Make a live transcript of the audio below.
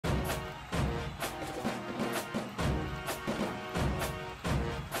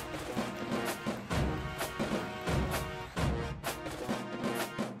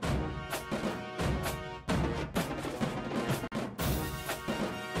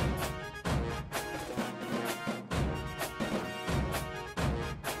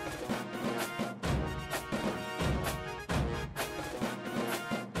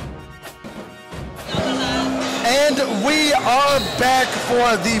we are back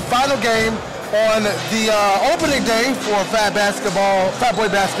for the final game on the opening day for Fat Boy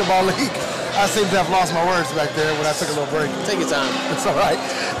Basketball League. I seem to have lost my words back there when I took a little break. Take your time. It's all right.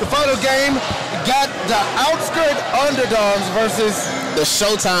 The final game got the Outskirt Underdawgs versus the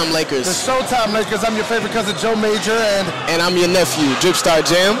Showtime Lakers. The Showtime Lakers. I'm your favorite cousin, Joe Major, and I'm your nephew, Dripstar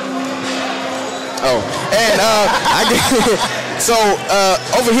Jam. Oh, and so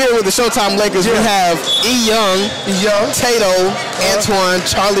over here with the Showtime Lakers, we have E. Young, Tato, Antoine,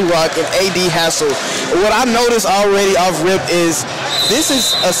 Charlie Rock, and A.D. Hassel. What I noticed already off rip is this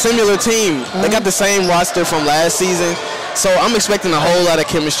is a similar team. They got the same roster from last season, so I'm expecting a whole lot of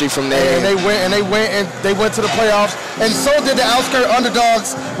chemistry from there. And they went to the playoffs, and so did the Outskirt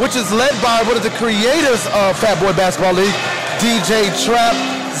Underdogs, which is led by one of the creators of Fat Boy Basketball League, DJ Trap,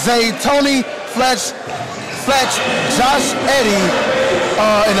 Zay, Tony, Fletch, Josh Eddy,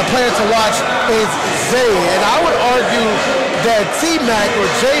 and the player to watch is Zay. And I would argue that T-Mac or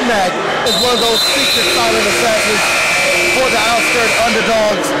J-Mac is one of those secret silent assassins for the Outskirt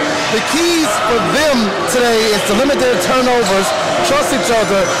Underdogs. The keys for them today is to limit their turnovers, trust each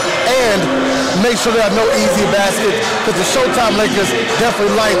other, and make sure there are no easy baskets, because the Showtime Lakers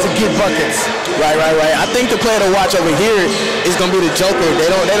definitely like to get buckets. Right. I think the player to watch over here is going to be the Joker. They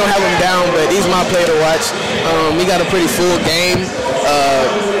don't have him down, but he's my player to watch. We got a pretty full game,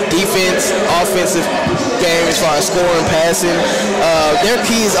 defense, offensive game as far as scoring, passing. Their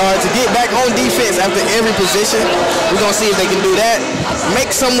keys are to get back on defense after every position. We're going to see if they can do that. Make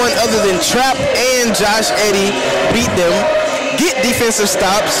someone other than Trap and Josh Eddy beat them. Get defensive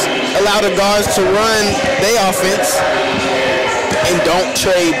stops, allow the guards to run their offense, and don't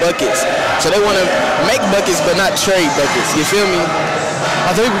trade buckets. So they want to make buckets but not trade buckets. You feel me?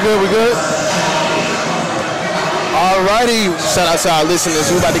 I think we're good. Alrighty. Shout out to our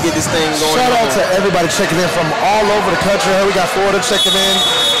listeners. We're about to get this thing going. Shout out to everybody checking in from all over the country. Here we got Florida checking in,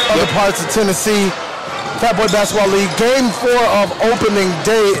 other parts of Tennessee. Fat Boy Basketball League, Game 4 of opening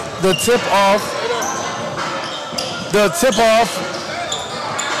day. The tip-off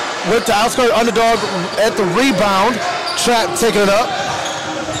with the Outskirt Underdog at the rebound. Trap taking it up.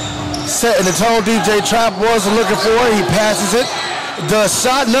 Setting the tone, DJ Trap wasn't looking for it. He passes it. The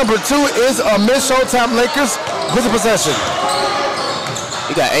shot number 2 is a miss. Showtime Lakers with the possession.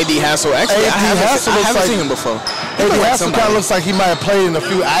 You got A.D. Hassel. Actually, I haven't seen him before. A.D. Hassel kind of looks like he might have played in a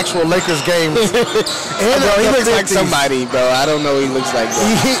few actual Lakers games. And he looks like somebody, bro. I don't know what he looks like.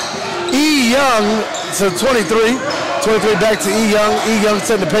 E. Young to 23. 23 back to E. Young. E. Young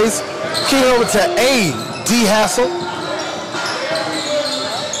setting the pace. Kicking over to A.D. Hassel.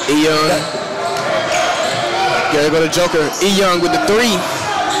 E. Young. Gotta go to Joker. E. Young with the 3.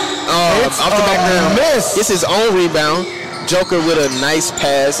 Off the background. Miss. It's his own rebound. Joker with a nice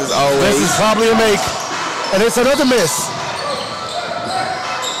pass as always. This is probably a make. And it's another miss.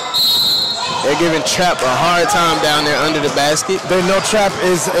 They're giving Trap a hard time down there under the basket. They know Trap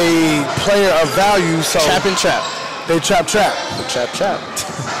is a player of value, so Trap and Trap. They trap. They trap.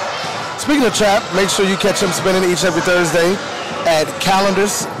 Speaking of Trap, make sure you catch him spinning each every Thursday at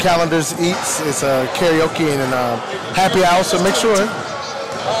Calendars. Calendars Eats. It's a karaoke and a happy hour, so make sure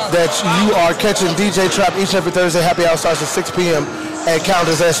that you are catching DJ Trap each every Thursday. Happy hour starts at 6 p.m. at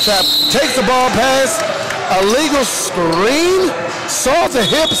Calendars as Trap takes the ball pass. A legal screen. Saw the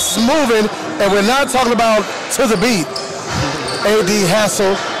hips moving, and we're not talking about to the beat. A.D.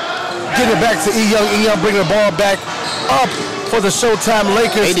 Hassel getting it back to E. Young. E. Young bringing the ball back up for the Showtime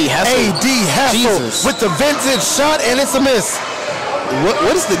Lakers. A.D. Hassel with the vintage shot, and it's a miss.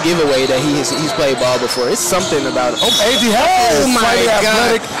 What is the giveaway that he's played ball before? It's something about it. A.D. Hassel is slightly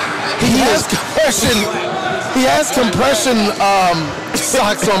athletic. He has compression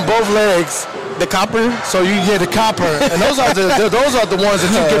socks on both legs. The copper? So you get the copper, and those are the ones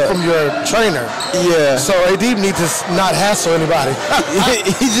that you get from your trainer. Yeah. So AD need to not hassle anybody.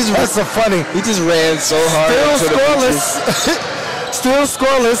 That's so funny. He just ran so hard. Still scoreless. Still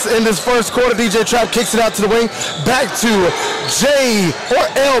scoreless in this first quarter. DJ Trap kicks it out to the wing, back to J or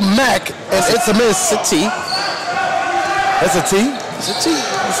L Mac, and it's a miss. It's a T. It's a T. It's a T.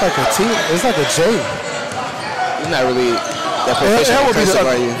 It's like a T. It's like a J. You're not really that professional. That would be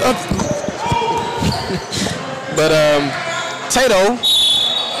are you? But Tato,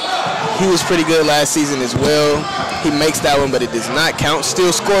 he was pretty good last season as well. He makes that one, but it does not count.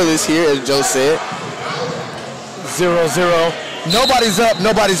 Still scoreless here, as Joe said. 0-0. Nobody's up,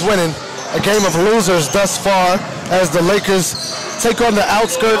 nobody's winning. A game of losers thus far as the Lakers take on the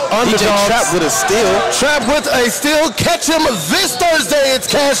Outskirt Underdawgs. DJ Trap with a steal. Trap with a steal. Catch him this Thursday. It's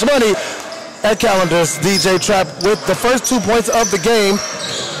Cash Money at Calendars. DJ Trap with the first 2 points of the game,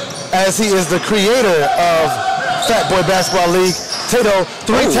 as he is the creator of Fat Boy Basketball League. Tato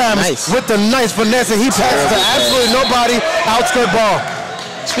 3 times with the nice finesse, and he passes to absolutely nobody. Outskirt ball.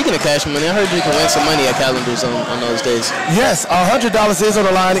 Speaking of cash money, I heard you can win some money at Calendars on those days. Yes, $100 is on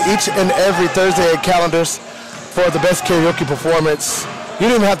the line each and every Thursday at Calendars for the best karaoke performance. You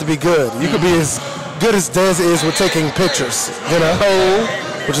don't even have to be good. You could be as good as Dez is with taking pictures, you know,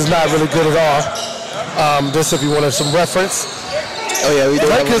 which is not really good at all. Just if you wanted some reference. Oh yeah, we do.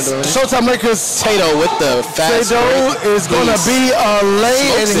 Lakers, Showtime Lakers. Tato with the fast Tato is going to be a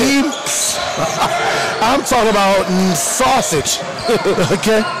lay, and he. I'm talking about sausage.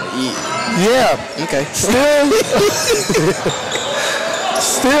 Okay. Yeah. Okay.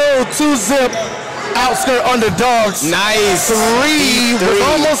 Still 2-zip. Outskirt Underdawgs. Nice. 3 was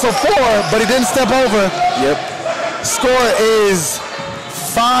almost a 4, but he didn't step over. Yep. Score is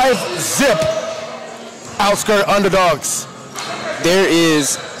 5-zip. Outskirt Underdawgs. There is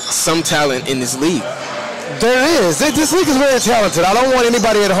some talent in this league. There is. This league is very talented. I don't want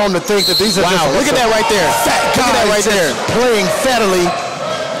anybody at home to think that these are just look at that right there. Look at that right there. Playing fattily.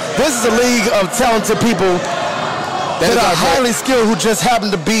 This is a league of talented people that are highly skilled who just happen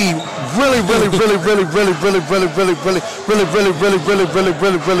to be really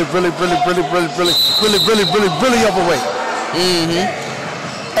overweight.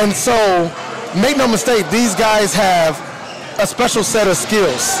 And so, make no mistake, these guys have a special set of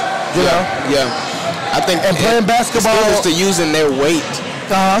skills, you know? Yeah. I think and playing basketball is to using their weight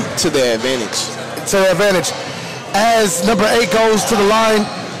to their advantage. To their advantage. As number 8 goes to the line,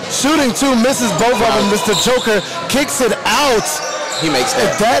 shooting 2, misses both of them. Mr. Joker kicks it out. He makes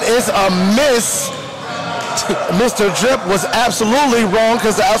that. That is a miss. Mr. Drip was absolutely wrong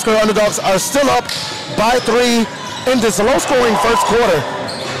because the Outskirt Underdogs are still up by 3 in this low-scoring first quarter.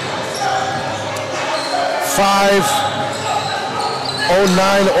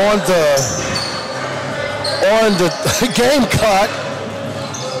 5:09 on the game clock.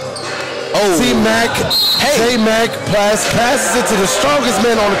 T-Mac, J-Mac passes it to the strongest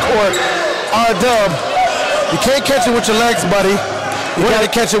man on the court, R-Dub. You can't catch it with your legs, buddy. You got to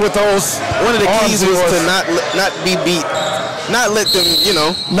catch it with those. One of the keys was to not be beat. Not let them, you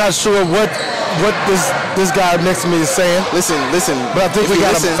know. Not sure what this guy next to me is saying. Listen. But I think we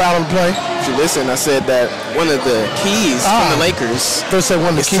got a foul in play. If you listen, I said that one of the keys from the Lakers is to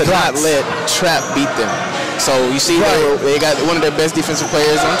not let Trap beat them. So you see, they got one of their best defensive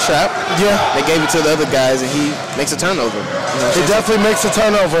players on Trap. Yeah. They gave it to the other guys, and he makes a turnover. You know, he definitely makes a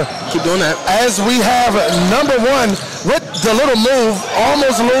turnover. Keep doing that. As we have number 1 with the little move,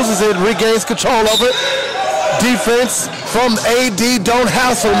 almost loses it, regains control over it. Defense from AD, don't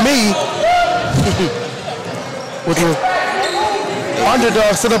hassle me. With the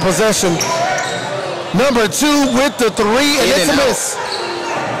Underdogs in the possession. Number 2 with the 3, and it's a miss.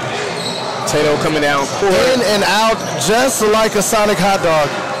 Tato coming down court. In and out, just like a Sonic hot dog.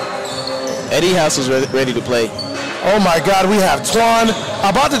 Eddie House was ready to play. Oh my God, we have Twan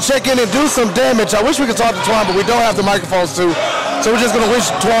about to check in and do some damage. I wish we could talk to Twan, but we don't have the microphones to. So we're just gonna wish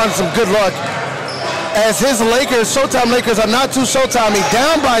Twan some good luck. As his Lakers, Showtime Lakers are not too Showtime. He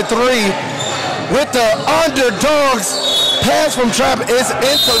down by 3 with the Underdogs. Pass from Trap is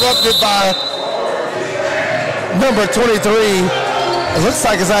interrupted by number 23. It looks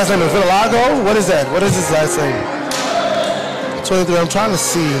like his last name is Villago. What is that? What is his last name? 23, I'm trying to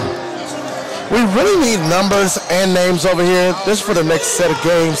see. We really need numbers and names over here. This is for the next set of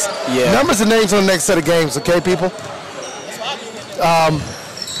games. Yeah. Numbers and names on the next set of games, okay, people?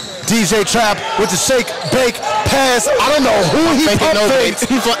 DJ Trap with the shake, bake, pass. I don't know who he faked.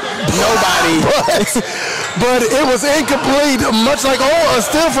 Nobody. But it was incomplete, much like a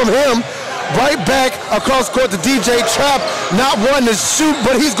steal from him. Right back across court to DJ Trap. Not one to shoot,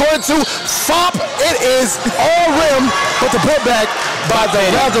 but he's going to fop. It is all rim, but the putback by the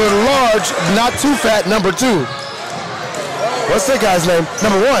rather large, not too fat, number 2. What's that guy's name?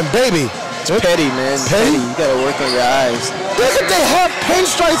 Number 1, Baby. It's Petty, man. Petty. You gotta work on your eyes. Look at they have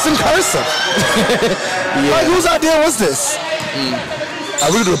pinstripes in cursive. Yeah. Like, whose idea was this?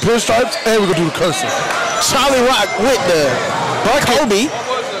 Are we gonna do the pinstripes and we're gonna do the cursive? Charlie Rock with the Kobe.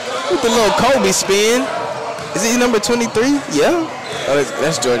 With the little Kobe spin. Is he number 23? Yeah. Oh,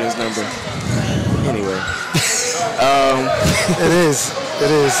 that's Jordan's number. Anyway. It is.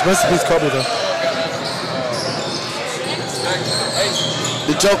 Rest in peace, Kobe, though.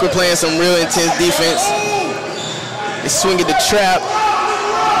 The Joker playing some real intense defense. They swing it to Trap.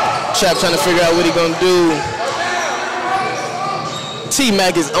 Trap trying to figure out what he gonna do.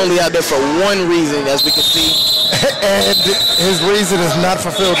 T-Mac is only out there for one reason, as we can see. And his reason is not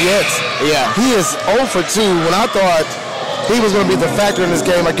fulfilled yet. Yeah. He is 0 for 2. When I thought he was going to be the factor in this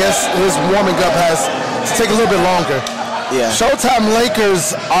game, I guess his warming up has Underdogs take a little bit longer. Yeah. Showtime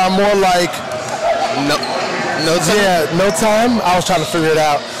Lakers are more like no time. Yeah, no time. I was trying to figure it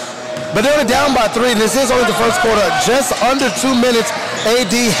out. But they're down by 3. This is only the first quarter. Just under 2 minutes.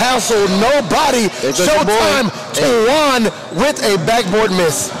 AD Hassel, nobody. Showtime to 1 with a backboard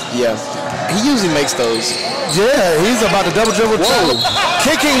miss. Yeah. He usually makes those. Yeah, he's about to double dribble too.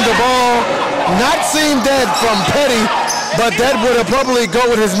 Kicking the ball, not seeing that from Petty, but that would probably go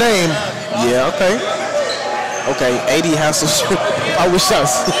with his name. Yeah, okay. Okay, AD Hassel. I wish I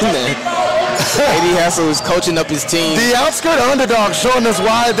was seen that. AD Hassel is coaching up his team. The Outskirt Underdawgs showing us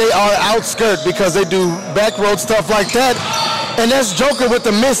why they are Outskirt, because they do back road stuff like that. And that's Joker with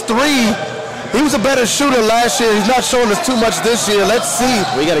the missed 3. He was a better shooter last year. He's not showing us too much this year. Let's see.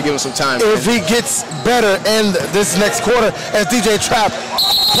 We got to give him some time. If he gets better in this next quarter as DJ Trap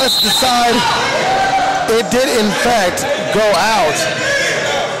pressed the side. It did, in fact, go out.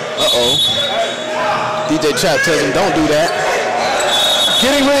 Uh-oh. DJ Trap tells him, don't do that.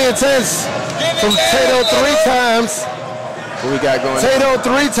 Getting really intense from Tato 3 times. What we got going? Tato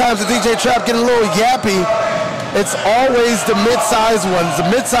 3 times. The DJ Trap getting a little yappy. It's always the mid-sized ones. The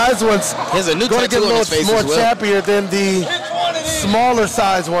mid-sized ones There's a new going to get a little more well. chappier than the smaller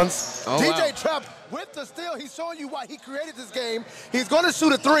size ones. Oh, DJ Trap with the steal. He's showing you why he created this game. He's going to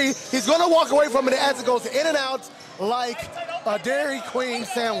shoot a 3. He's going to walk away from it as it goes in and out like a Dairy Queen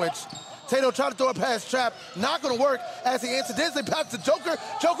sandwich. Tato trying to throw it past Trap. Not going to work as he incidentally passes to Joker.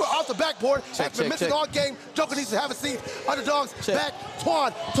 Joker off the backboard. Has been missing all game. Joker needs to have a seat. Underdogs back.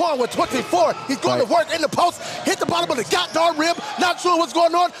 Twan with 24. He's going to work in the post. Hit the bottom of the goddamn rim. Not sure what's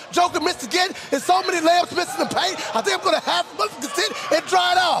going on. Joker missed again. There's so many layups missing the paint. I think I'm going to have to sit and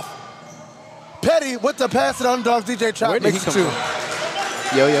dry it off. Petty with the pass to the Underdogs. DJ Trap makes it 2.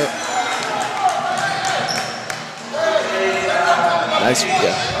 Yo. Nice,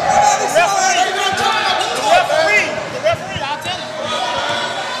 yeah. The referee, I'll tell him.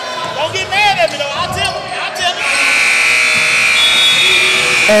 Don't get mad at me, though. I'll tell him.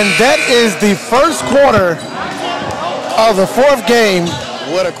 And that is the first quarter of the 4th game.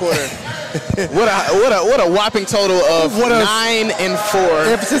 What a quarter. what a whopping total of 9 and 4.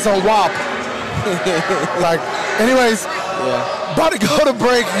 Emphasis on WAP. Like, anyways, about to go to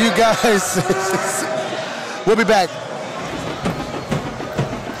break, you guys. We'll be back.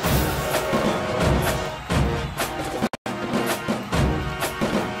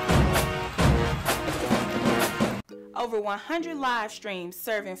 Over 100 live streams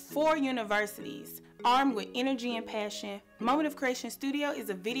serving 4 universities. Armed with energy and passion, Moment of Creation Studio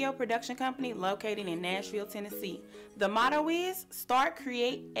is a video production company located in Nashville, Tennessee. The motto is start,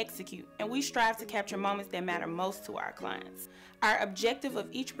 create, execute, and we strive to capture moments that matter most to our clients. Our objective of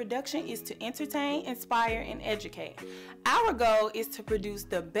each production is to entertain, inspire, and educate. Our goal is to produce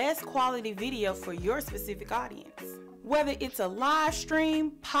the best quality video for your specific audience. Whether it's a live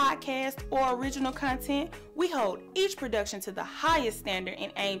stream, podcast, or original content, we hold each production to the highest standard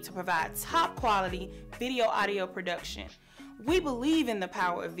and aim to provide top quality video audio production. We believe in the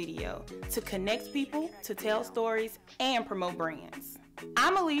power of video to connect people, to tell stories, and promote brands.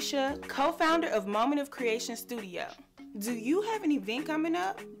 I'm Alicia, co-founder of Moment of Creation Studio. Do you have an event coming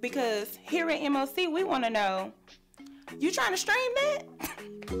up? Because here at MOC, we want to know, you trying to stream that?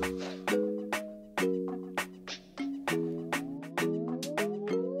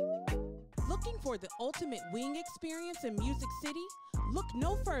 For the ultimate wing experience in Music City, look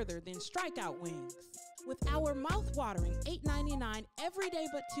no further than Strikeout Wings. With our mouth-watering $8.99 everyday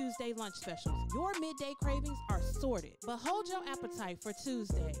but Tuesday lunch specials, your midday cravings are sorted. But hold your appetite for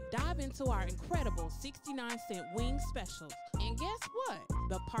Tuesday. Dive into our incredible 69-cent wing specials. And guess what?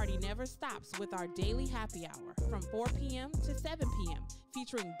 The party never stops with our daily happy hour from 4 p.m. to 7 p.m.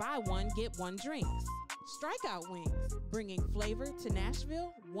 featuring buy one, get one drinks. Strikeout Wings, bringing flavor to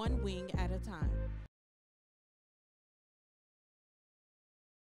Nashville, one wing at a time.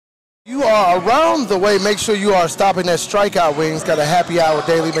 You are around the way, make sure you are stopping at Strikeout Wings. Got a happy hour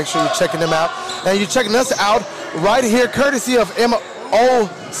daily. Make sure you're checking them out. And you're checking us out right here, courtesy of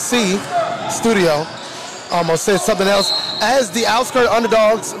MOC Studio. Almost said something else. As the Outskirt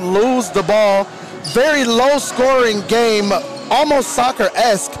Underdogs lose the ball, very low-scoring game, almost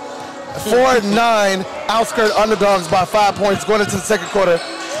soccer-esque. 4-9, Outskirt Underdogs by 5 points going into the second quarter.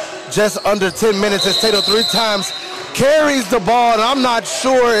 Just under 10 minutes as Tato 3 times carries the ball, and I'm not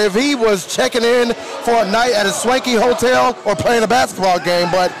sure if he was checking in for a night at a swanky hotel or playing a basketball game,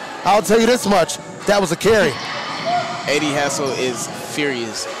 but I'll tell you this much, that was a carry. AD Hassel is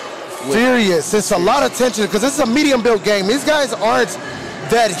furious. Furious. It's a lot of tension because this is a medium-built game. These guys aren't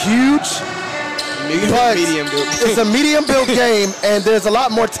that huge. but medium build. it's a medium build game, and there's a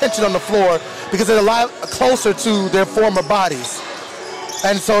lot more tension on the floor because they're a lot closer to their former bodies.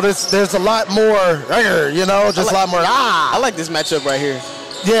 And so there's a lot more, you know, just a lot more. I like this matchup right here.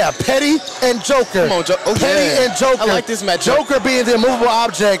 Yeah, Petty and Joker. Come on, Joker. Petty and Joker. I like this matchup. Joker being the immovable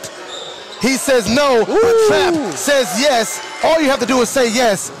object. He says no, but Trap says yes. All you have to do is say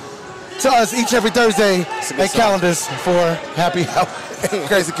yes to us each every Thursday at Calendars for Happy Hour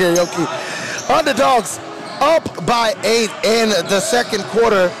Crazy Karaoke. Underdogs up by 8 in the second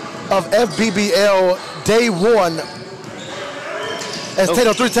quarter of FBBL Day 1. As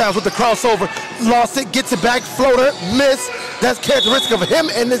Tato 3 times with the crossover, lost it, gets it back, floater, miss. That's characteristic of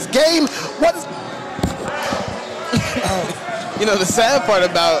him in this game. What is... You know, the sad part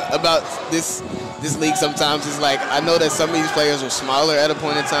about this league sometimes is like, I know that some of these players are smaller at a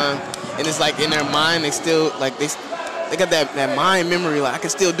point in time, and it's like in their mind they still like they got that mind memory, like I can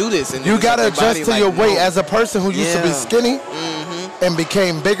still do this. And you gotta like adjust to like, your weight as a person who used to be skinny and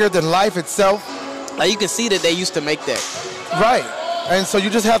became bigger than life itself. Like you can see that they used to make that. Right. And so you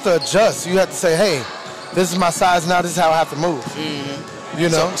just have to adjust. You have to say, hey, this is my size now, this is how I have to move. You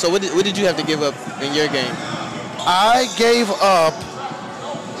know? So what did you have to give up in your game? I gave up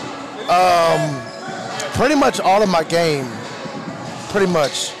pretty much all of my game. Pretty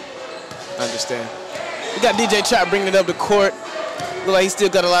much. I understand. We got DJ Trap bringing it up the court. Look like he's still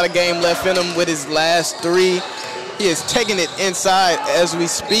got a lot of game left in him with his last 3. He is taking it inside as we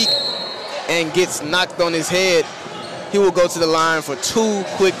speak and gets knocked on his head. He will go to the line for 2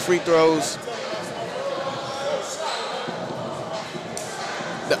 quick free throws.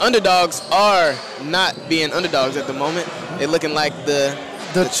 The Underdogs are not being underdogs at the moment. They're looking like the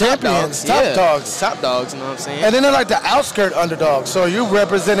champions, top dogs. Top dogs, you know what I'm saying? And then they're like the Outskirt Underdogs. So you're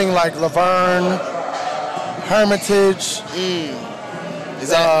representing like Laverne, Hermitage, Is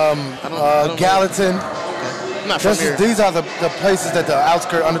that, Gallatin. I'm not from here. These are the places that the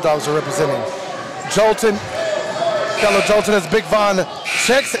Outskirt Underdogs are representing. Jolton. Fellow Jolton as Big Von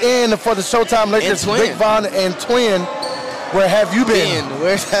checks in for the Showtime Lakers. Big Von and Twin, where have you been?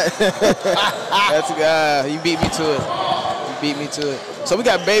 Where's that? That's a guy. You beat me to it. You beat me to it. So we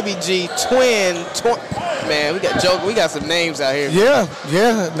got Baby G, Twin. Man, we got Joker. We got some names out here. Yeah,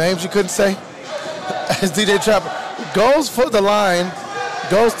 names you couldn't say. As DJ Trap goes to the line.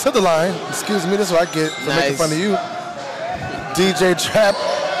 Excuse me, this is what I get for making fun of you. DJ Trap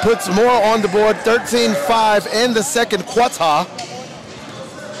puts more on the board, 13-5 in the second quarter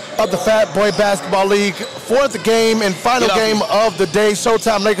of the Fat Boy Basketball League. Fourth game and final game of the day.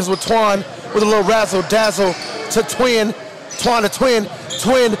 Showtime Lakers with Twan with a little razzle-dazzle to Twin. Twan to Twin.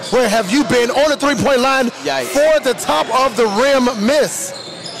 Twin, where have you been? On the three-point line for the top of the rim miss.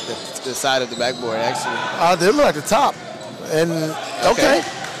 The side of the backboard, actually. They look like the top. And, okay.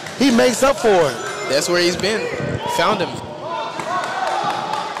 He makes up for it. That's where he's been. Found him.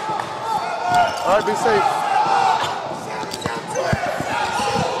 All right, be safe.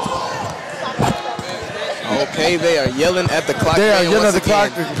 Okay, they are yelling at the clock. They are yelling at the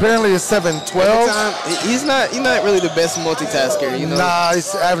clock. Apparently it's 7:12. He's not really the best multitasker, you know. Nah,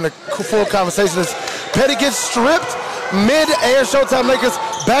 he's having a full conversation. Petty gets stripped mid-air. Showtime Lakers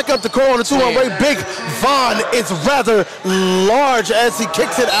back up the court on the 2-1 way. Big Von is rather large as he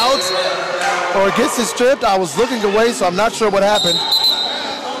kicks it out or gets it stripped. I was looking away, so I'm not sure what happened.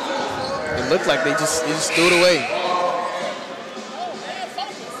 It looked like they just threw it away.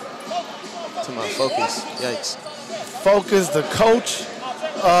 To my Focus. Yikes. Focus, the coach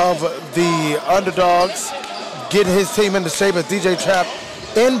of the Underdogs, getting his team into shape as DJ Trap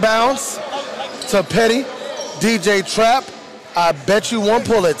inbounds to Petty. DJ Trap, I bet you won't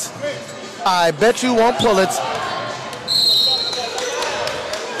pull it. I bet you won't pull it.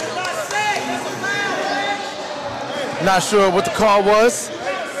 Not sure what the call was.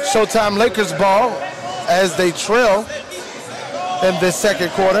 Showtime Lakers ball as they trail in this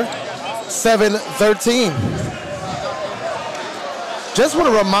second quarter. 7-13. Just want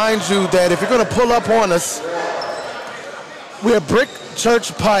to remind you that if you're going to pull up on us, we're at Brick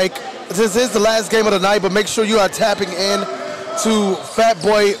Church Pike. This is the last game of the night, but make sure you are tapping in to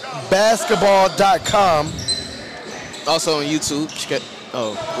fatboybasketball.com. Also on YouTube.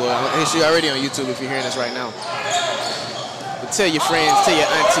 Oh, well, you're already on YouTube if you're hearing this right now. But tell your friends, tell your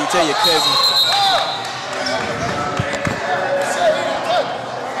auntie, tell your cousin.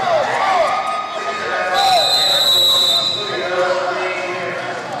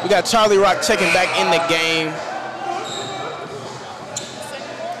 We got Charlie Rock checking back in the game.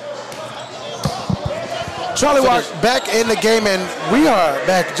 Charlie Rock back in the game, and we are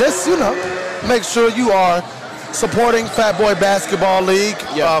back. Just, make sure you are supporting Fat Boy Basketball League.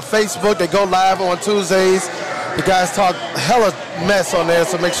 Facebook, they go live on Tuesdays. The guys talk hella mess on there,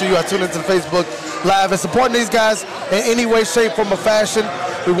 so make sure you are tuned into the Facebook Live and supporting these guys in any way, shape, form, or fashion.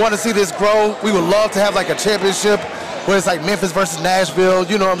 We want to see this grow. We would love to have like a championship where it's like Memphis versus Nashville,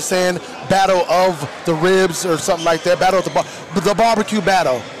 you know what I'm saying? Battle of the ribs or something like that. Battle of the barbecue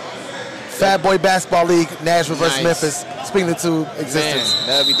battle. Fat Boy Basketball League, Nashville versus Memphis. Speaking into existence. Man,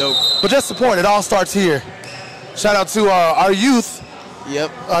 that'd be dope. But just support. It all starts here. Shout out to our youth.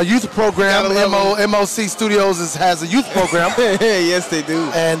 Our youth program. MOC Studios has a youth program. Yes, they do.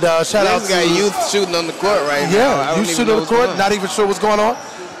 And shout out to got youth shooting on the court right now. Yeah, youth shooting on the court. Not even sure what's going on.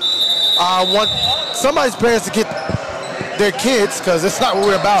 I want somebody's parents to get their kids, because it's not what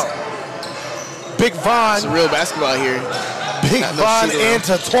we're about. Big Von. It's real basketball here. Big Von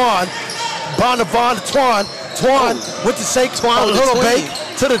into Twan. Von to Twan. Twan with the shake. Twan a little bake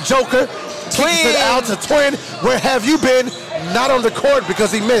to the Joker. Kicks it out to Twin. Where have you been? Not on the court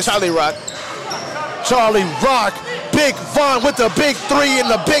because he missed. Charlie Rock. Big Von with the big three and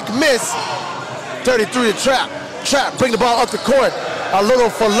the big miss. 33 to Trap. Trap, bring the ball up the court. A little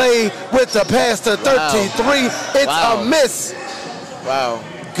fillet with the pass to 33. It's a miss. Wow.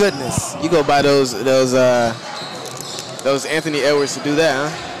 Goodness. You go buy those Anthony Edwards to do that,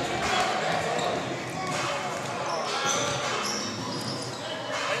 huh?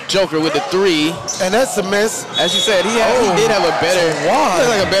 Joker with the three. And that's a miss. As you said, he did have a better,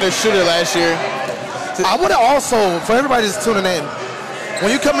 like a better shooter last year. I want to also, for everybody that's tuning in,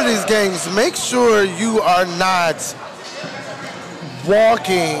 when you come to these games, make sure you are not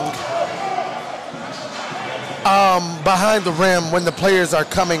walking behind the rim when the players are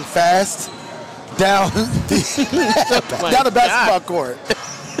coming fast down the basketball court.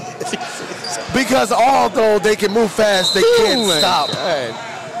 Because although they can move fast, they can't stop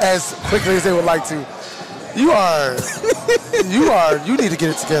as quickly as they would like to. You need to get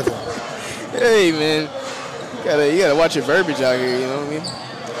it together. Hey man, you gotta watch your verbiage out here, you know what I mean?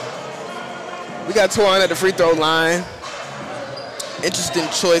 We got Twan at the free throw line. Interesting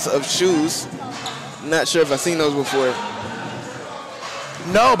choice of shoes. Not sure if I've seen those before.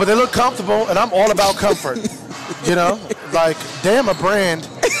 No, but they look comfortable, and I'm all about comfort. You know, like damn a brand.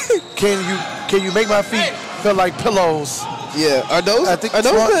 Can you make my feet feel like pillows? Yeah, what are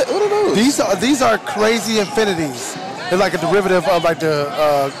those? These are crazy infinities. They're like a derivative of like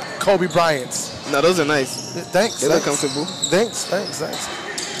the Kobe Bryant's. No, those are nice. Thanks. They look comfortable. Thanks.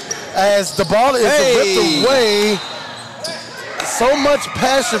 As the ball is ripped away, so much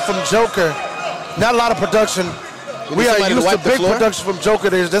passion from Joker. Not a lot of production. We are used to big production from Joker.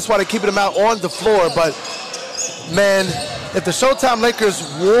 That's why they're keeping him out on the floor. But man, if the Showtime Lakers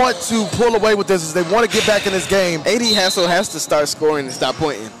want to pull away with this, they want to get back in this game. AD Hassel has to start scoring and stop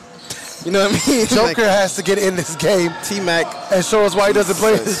pointing. You know what I mean? Joker has to get in this game. T-Mac. And show us why he doesn't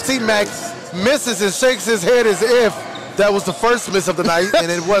play. T-Mac misses and shakes his head as if that was the first miss of the night,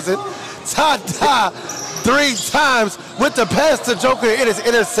 and it wasn't. Ta-ta 3 times with the pass to Joker. It is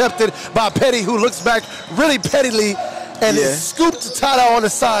intercepted by Petty, who looks back really pettily and is scooped to Tata on the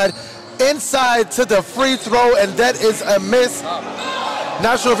side. Inside to the free throw, and that is a miss.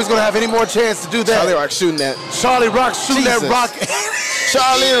 Not sure if he's going to have any more chance to do that. Charlie Rock shooting that. Charlie Rock shooting that rock.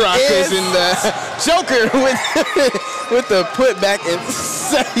 Charlie Rock is in the Joker with the putback and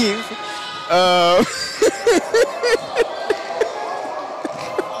save.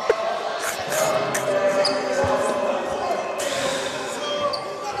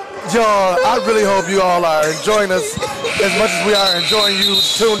 Y'all, I really hope you all are enjoying us as much as we are enjoying you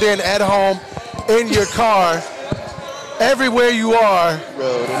tuned in at home, in your car, everywhere you are.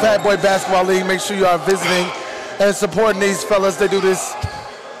 Fat Boy Basketball League, make sure you are visiting and supporting these fellas. They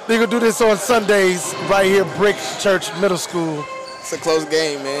gonna do this on Sundays right here, Brick Church Middle School. It's a close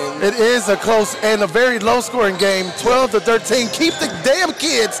game, man. It is a close and a very low-scoring game, 12-13. Keep the damn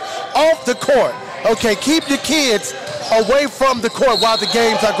kids off the court. Okay, keep your kids away from the court while the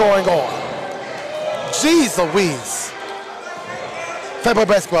games are going on. Jeez Louise. Fat Boy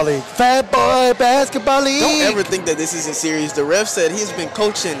Basketball League. Fat Boy Basketball League. Don't ever think that this isn't serious. The ref said he's been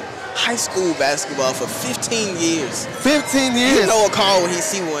coaching high school basketball for 15 years. 15 years. You know a call when he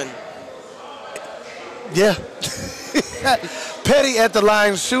see one. Yeah. Petty at the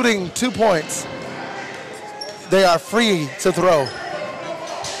line shooting 2 points. They are free to throw.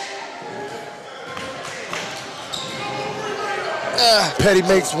 Petty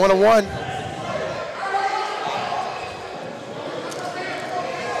makes 1-on-1.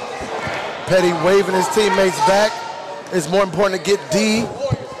 Petty waving his teammates back. It's more important to get D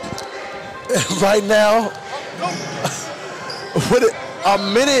right now. With a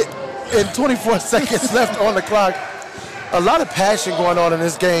minute and 24 seconds left on the clock. A lot of passion going on in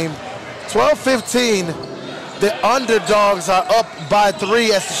this game. 12-15. The Underdogs are up by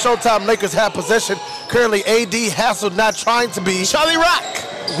 3 as the Showtime Lakers have possession. Currently, AD hassled, not trying to be. Charlie Rock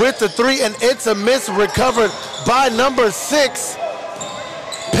With the 3, and it's a miss, recovered by number 6.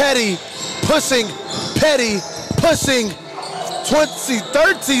 Petty pushing.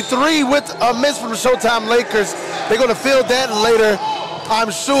 33 with a miss from the Showtime Lakers. They're going to field that later,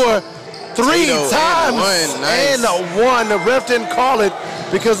 I'm sure. 3 times and one. The ref didn't call it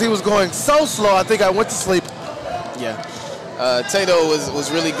because he was going so slow. I think I went to sleep. Yeah. Tato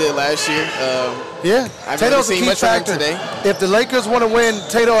was really good last year. Yeah, I've Tato's never a seen key much of him factor. today. If the Lakers want to win,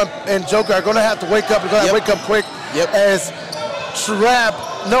 Tato and Joker are going to have to wake up. They're going to wake up quick. Yep. As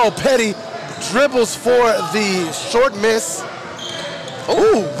Petty dribbles for the short miss.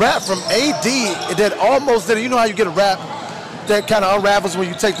 Ooh, wrap from AD that almost did it. You know how you get a wrap that kind of unravels when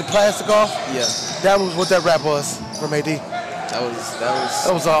you take the plastic off? Yeah. That was what that wrap was from AD. That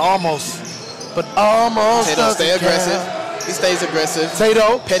was almost. But almost. Tato stay aggressive. He stays aggressive.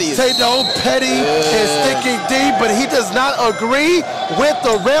 Tato Petty is sticking deep, but he does not agree with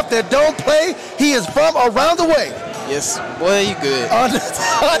the ref that don't play. He is from around the way. Yes, boy, you good.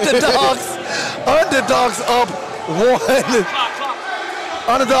 Underdogs up 1.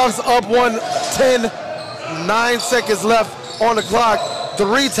 Underdogs up 1, 10, 9 seconds left on the clock.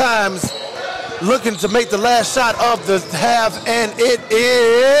 3 times looking to make the last shot of the half, and it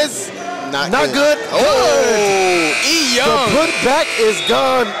is not good. Oh, E. Young. The putback is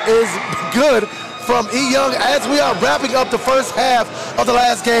good from E. Young as we are wrapping up the first half of the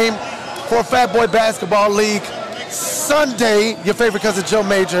last game for Fat Boy Basketball League. Sunday, your favorite cousin Joe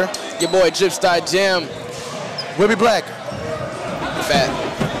Major. Your boy Drip Star Jam. We'll be black. Fat.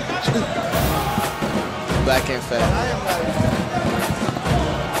 Black and fat.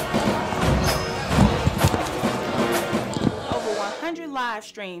 Over 100 live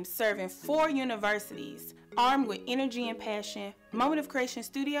streams serving 4 universities. Armed with energy and passion, Moment of Creation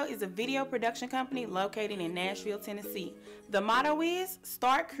Studio is a video production company located in Nashville, Tennessee. The motto is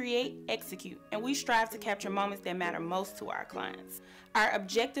start, create, execute, and we strive to capture moments that matter most to our clients. Our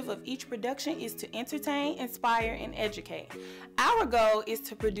objective of each production is to entertain, inspire, and educate. Our goal is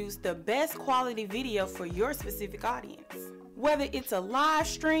to produce the best quality video for your specific audience. Whether it's a live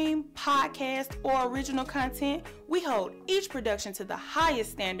stream, podcast, or original content, we hold each production to the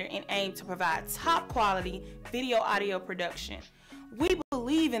highest standard and aim to provide top quality video-audio production. We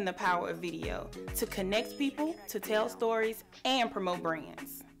believe in the power of video to connect people, to tell stories, and promote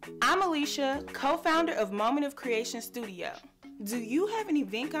brands. I'm Alicia, co-founder of Moment of Creation Studio. Do you have an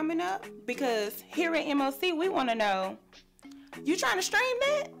event coming up? Because here at MOC, we want to know, you trying to stream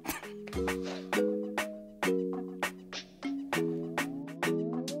that?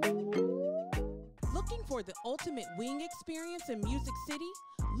 Looking for the ultimate wing experience in Music City?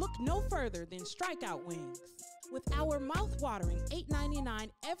 Look no further than Strikeout Wings. With our mouth-watering $8.99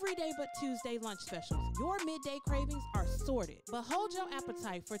 everyday but Tuesday lunch specials, your midday cravings are sorted. But hold your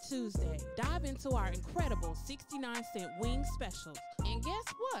appetite for Tuesday. Dive into our incredible 69-cent wing specials. And guess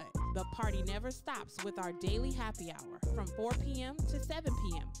what? The party never stops with our daily happy hour from 4 p.m. to 7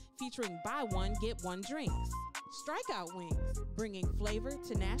 p.m. featuring buy one, get one drinks. Strikeout Wings, bringing flavor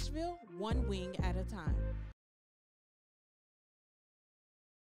to Nashville one wing at a time.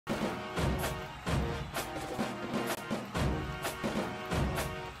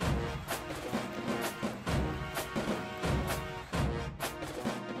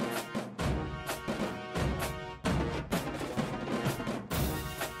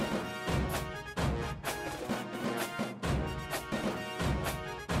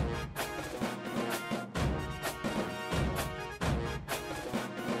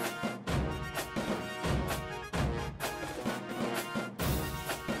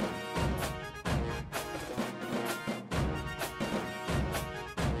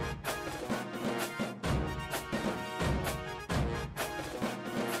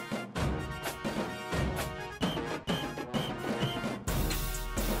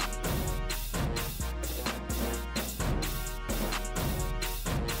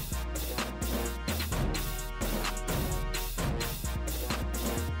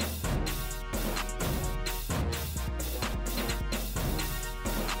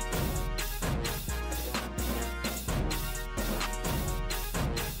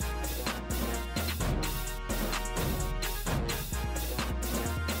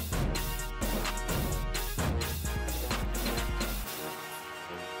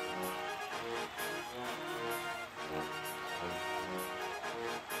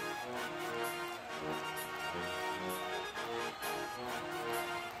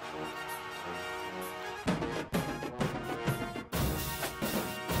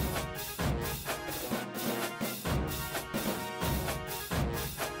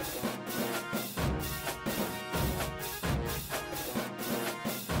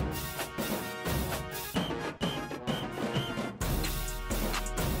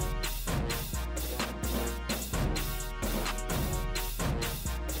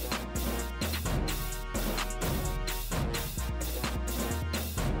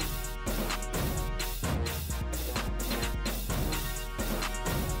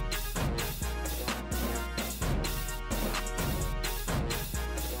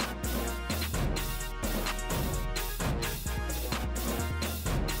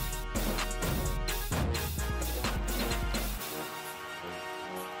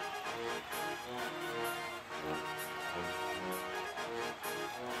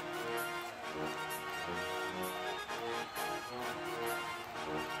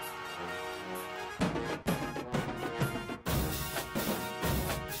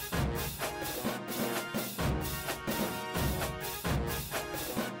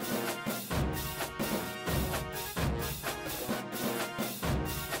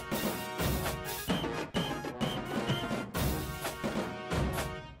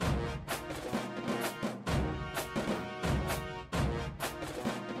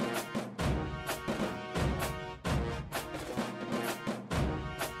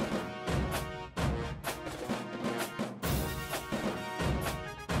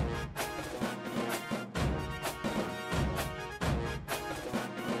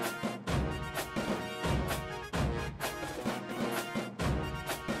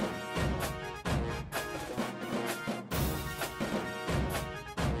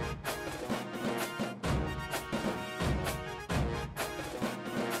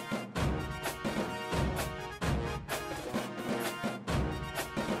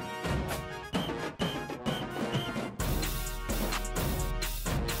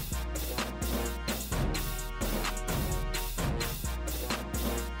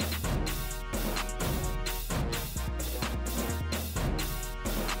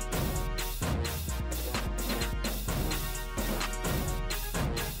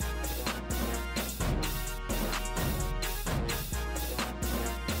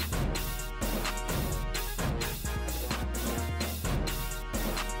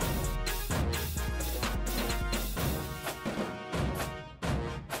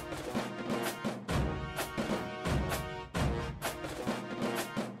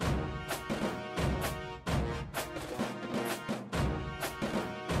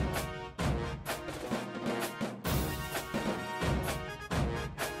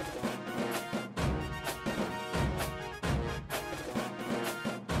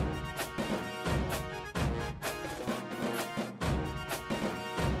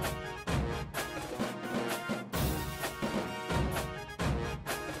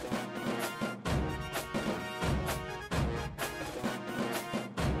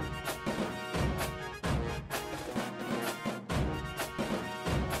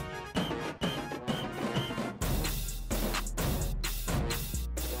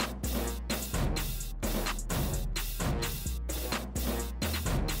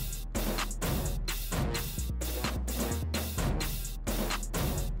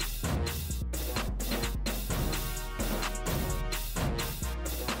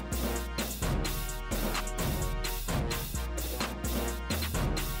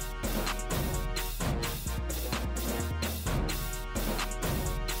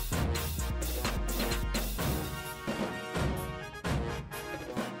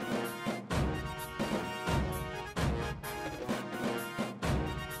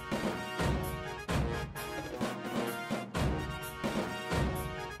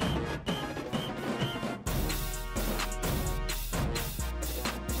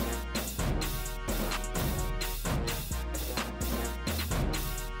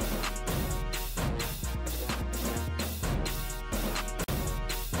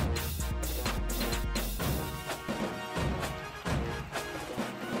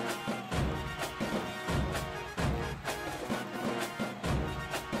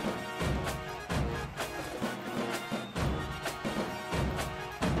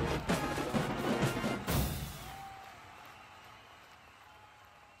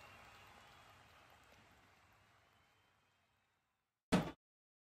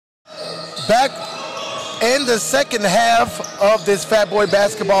 Back in the second half of this Fat Boy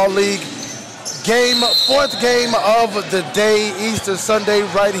Basketball League fourth game of the day, Easter Sunday,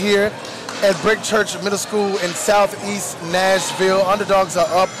 right here at Brick Church Middle School in Southeast Nashville. Underdogs are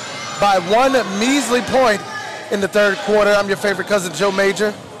up by 1 measly point in the third quarter. I'm your favorite cousin, Joe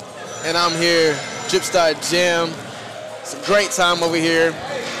Major. And I'm here, Dripstar Jim. It's a great time over here.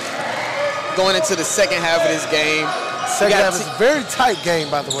 Going into the second half of this game. Second half is a very tight game,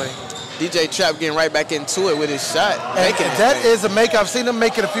 by the way. DJ Trap getting right back into it with his shot. That is a make. I've seen him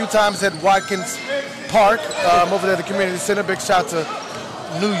make it a few times at Watkins Park over there at the community center. Big shout to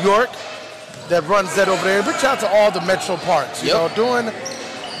New York that runs that over there. Big shout to all the metro parks, you know, doing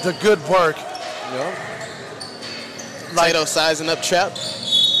the good work. Yep. Tato sizing up Trap.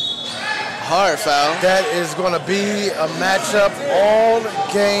 Hard foul. That is going to be a matchup all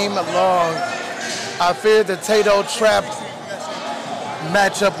game long. I fear the Tato Trap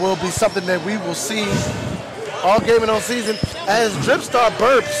matchup will be something that we will see all game and all season as Dripstar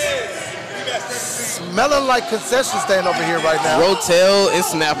burps. Smelling like concession stand over here right now. Rotel and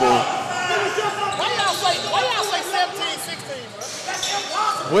Snapple. Why y'all say 17-16,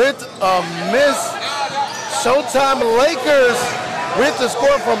 bro? With a miss, Showtime Lakers with the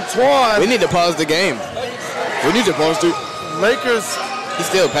score from Twan. We need to pause the game. We need to pause the Lakers. He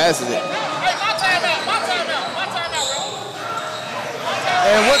still passes it. Hey, my timeout, bro.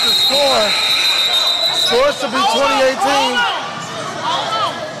 And what the score? Score should be 2018.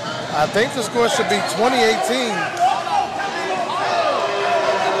 I think the score should be 2018.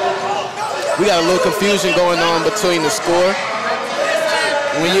 We got a little confusion going on between the score.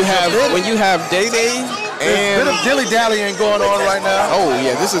 When you have Day Day and a bit of dilly-dallying going on right now. Oh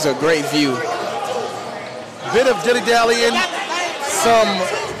yeah, this is a great view. Bit of dilly-dallying, some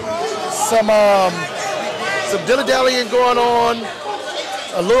dilly-dallying going on.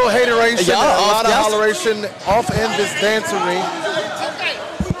 A little hateration, a lot of holleration off in this dancery.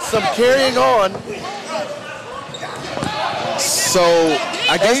 Some carrying on. So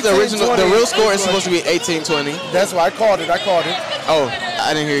I guess the real score is supposed to be 18-20. That's why I called it. Oh,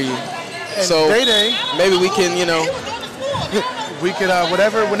 I didn't hear you. And so Day-Day, maybe we can, we can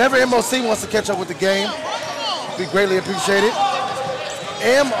whenever MOC wants to catch up with the game, we greatly appreciate it.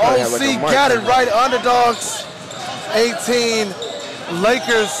 MOC got it right. Underdogs 18,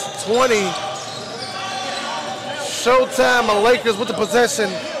 Lakers 20. Showtime and Lakers with the possession,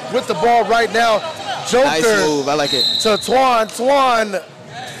 with the ball right now. Joker. Nice move. I like it. To Twan. Twan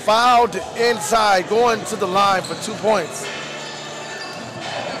fouled inside, going to the line for 2 points.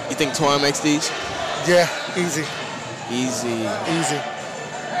 You think Twan makes these? Yeah, easy. Easy.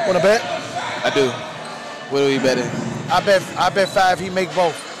 Want to bet? I do. What are we betting? I bet 5 he make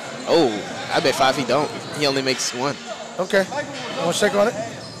both. Oh, I bet 5 he don't. He only makes 1. Okay. Want to shake on it?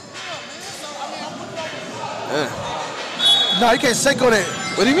 No, you can't shake on it.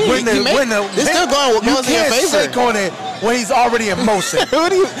 What do you mean? They're still going in your favor. You can't shake on it when he's already in motion.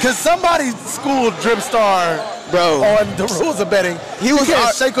 Because somebody schooled Dripstar on the rules of betting. You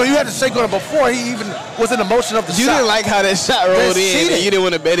had to shake on it before he even was in the motion of the shot. You didn't like how that shot rolled in and you didn't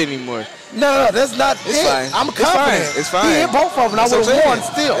want to bet anymore. No, that's not it. Fine. I'm confident. It's fine. He hit both of them, and I would have won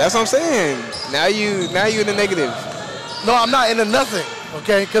still. That's what I'm saying. Now you in the negative. No, I'm not into nothing,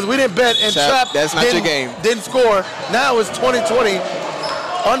 okay? Because we didn't bet and Trap that's not your game. Didn't score. Now it's 2020.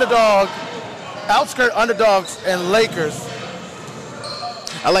 Outskirt Underdogs and Lakers.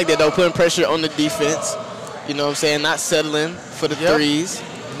 I like that, though, putting pressure on the defense. You know what I'm saying? Not settling for the threes.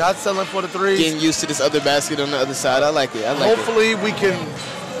 Not settling for the threes. Getting used to this other basket on the other side. I like it. Hopefully we can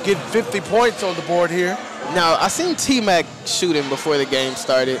get 50 points on the board here. Now, I seen T-Mac shooting before the game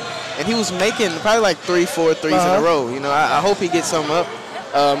started, and he was making probably like 3-4 threes in a row. You know, I hope he gets some up.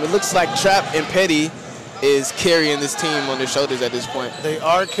 It looks like Trap and Petty is carrying this team on their shoulders at this point. They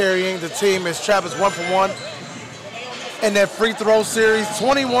are carrying the team as Trap is 1 for 1 in that free throw series.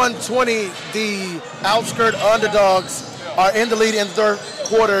 21-20, the Outskirt Underdogs are in the lead in the third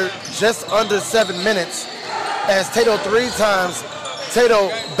quarter, just under 7 minutes. As Tato 3 times, Tato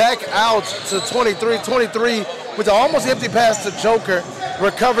back out to 23 with an almost empty pass to Joker.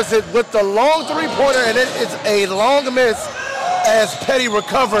 Recovers it with the long three-pointer, and it is a long miss as Petty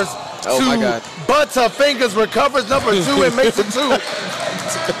recovers. Oh my God. Butterfingers recovers number 2 and makes it 2.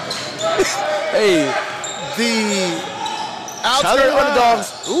 Hey. The Outskirt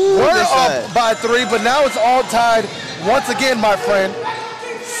Underdogs were up by 3, but now it's all tied once again, my friend.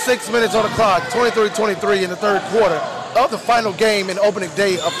 6 minutes on the clock, 23-23 in the third quarter of the final game in opening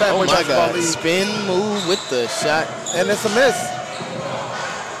day of Fat Boy Basketball League. Spin move with the shot. And it's a miss.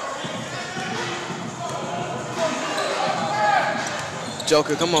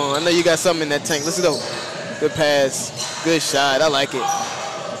 Joker. Come on. I know you got something in that tank. Let's go. Good pass. Good shot. I like it.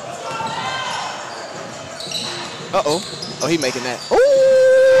 Uh-oh. Oh, he making that.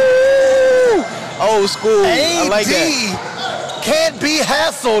 Ooh! Old school. I like that. Can't be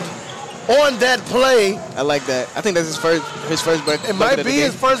hassled on that play. I like that. I think that's his first bucket. It might be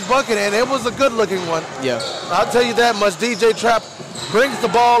his first bucket, and it was a good-looking one. Yeah. I'll tell you that much. DJ Trap brings the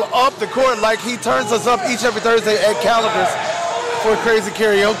ball up the court like he turns us up each every Thursday at Calibers for Crazy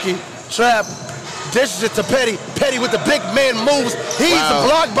Karaoke. Trap dishes it to Petty. Petty with the big man moves. He's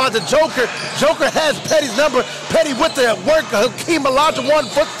blocked by the Joker. Joker has Petty's number. Petty with the work. Hakeem Elijah 1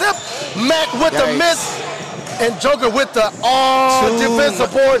 foot step. Mac with the miss. And Joker with the defense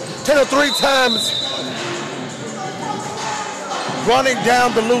support. 10 or 3 times. Running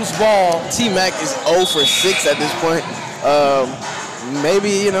down the loose ball. T-Mac is 0 for 6 at this point. Maybe,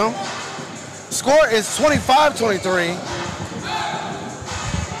 you know. Score is 25-23.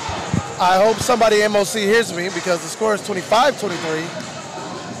 I hope somebody MOC hears me because the score is 25-23.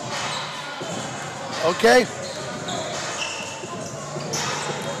 Okay.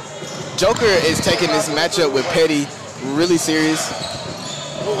 Joker is taking this matchup with Petty really serious.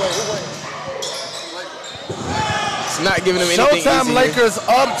 It's not giving him anything Showtime easy Lakers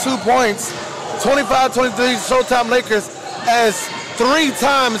up 2 points. 25-23 Showtime Lakers as 3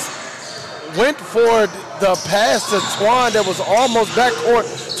 times went for the pass to Twan that was almost backcourt.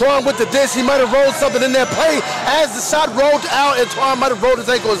 Twan with the dish. He might have rolled something in that play as the shot rolled out, and Twan might have rolled his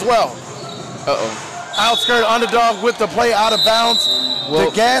ankle as well. Uh-oh. Outskirt Underdog with the play out of bounds. Well,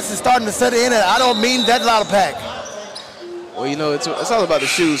 the gas is starting to set in, and I don't mean that loud pack. Well, you know, it's all about the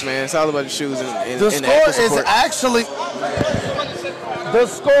shoes, man. It's all about the shoes. And the score is actually, the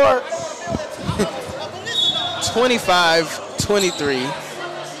score 25-23.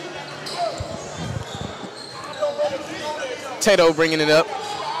 Tato bringing it up.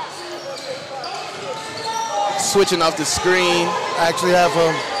 Switching off the screen. Actually have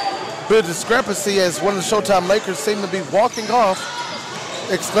a bit of discrepancy as one of the Showtime Lakers seem to be walking off,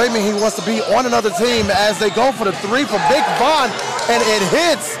 exclaiming he wants to be on another team as they go for the 3 for Big Von, and it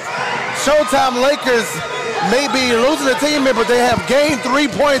hits. Showtime Lakers may be losing the team here, but they have gained 3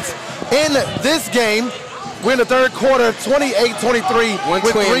 points in this game. We're in the third quarter, 28-23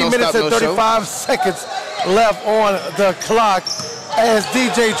 with 3 minutes and 35 seconds left on the clock as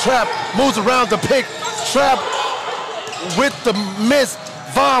DJ Trap moves around the pick. Trap with the miss.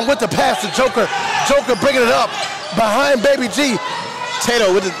 Vaughn with the pass to Joker. Joker bringing it up behind Baby G.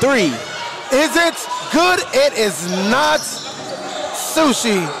 Tato with the 3. Is it good? It is not.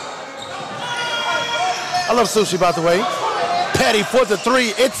 Sushi. I love sushi, by the way. Petty for the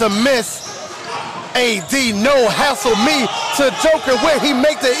 3. It's a miss. AD no hassle me to Joker where he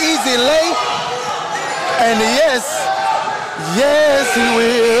make the easy lay. And yes, he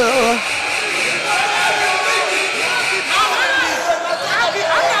will.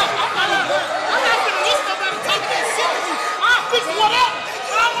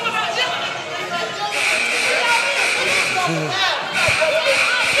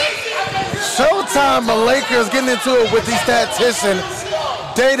 Showtime Lakers getting into it with the statistician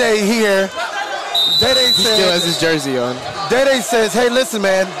Day here. Day says, still has his jersey on. Day says, hey, listen,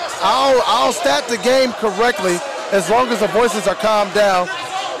 man, I'll stat the game correctly as long as the voices are calmed down.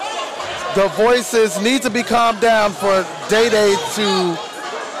 The voices need to be calmed down for Day to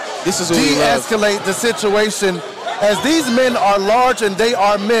de-escalate the situation. As these men are large and they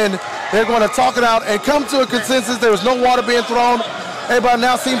are men, they're going to talk it out and come to a consensus. There was no water being thrown. Everybody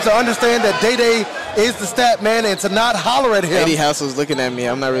now seems to understand that Day is the stat man and to not holler at him. Eddie Housel's looking at me.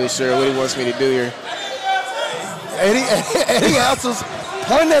 I'm not really sure what he wants me to do here. Eddie Housel's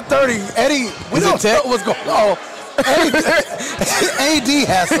pointing at 30. Eddie, we don't know what's going on. AD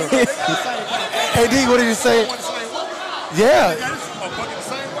Hassel. AD, what did you say? Yeah.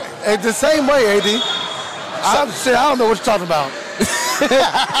 The same way, AD. I don't know what you're talking about.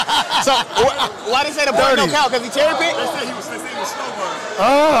 So, why did they say the point don't count? Because he cherry picked? They said he was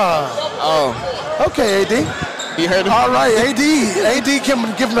Oh. Okay, AD. You heard him? All right, AD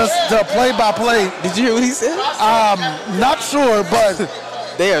giving us the play-by-play. Did you hear what he said? Not sure, but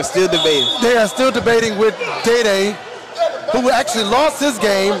they are still debating. They are still debating with Day, who actually lost his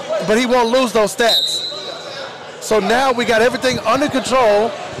game, but he won't lose those stats. So now we got everything under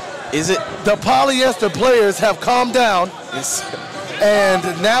control. Is it? The polyester players have calmed down. Yes. And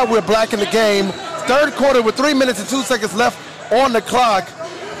now we're black in the game. Third quarter with 3 minutes and 2 seconds left on the clock.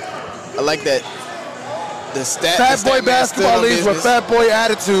 I like that. The Fat Boy basketball leagues with Fat Boy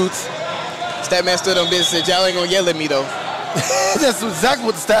attitudes. Statman stood on business and said, y'all ain't gonna yell at me though. That's exactly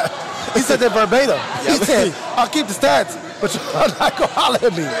what the stat. He said that verbatim. He said, I'll keep the stats. but you're not going to holler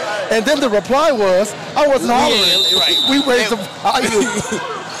at me. And then the reply was, I wasn't hollering. Right. We raised the volume.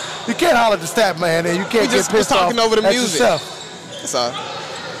 You can't holler at the staff, man, and you can't get pissed off talking over the at music. yourself. That's all.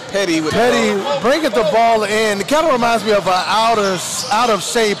 Petty with Petty bringing the ball in. It kind of reminds me of an out of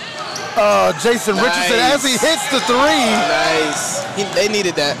shape Jason Richardson as he hits the three. Nice. They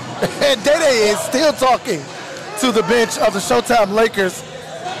needed that. And Dede is still talking to the bench of the Showtime Lakers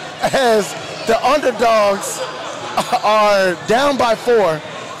as the Underdawgs are down by 4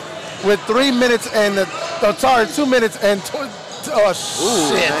 with 2 minutes and shit.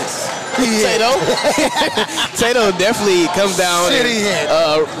 Nice. Tato definitely comes down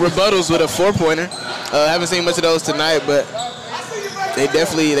and rebuttals with a 4-pointer. Haven't seen much of those tonight, but they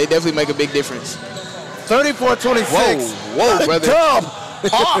definitely make a big difference. 34-26. Whoa, brother. Dub.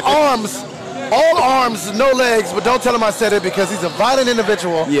 All arms, no legs, but don't tell him I said it because he's a violent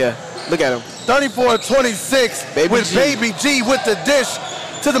individual. Yeah, look at him. 34-26 Baby G with the dish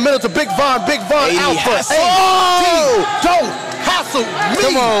to the middle to Big Von. Big Von out for AD. Don't hassle me.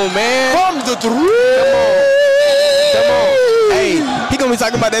 Come on, man. From the three. Come on. Hey, he gonna be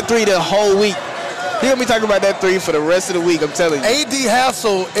talking about that three the whole week. He gonna be talking about that three for the rest of the week, I'm telling you. AD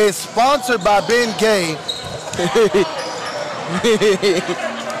Hassle is sponsored by Ben Gay.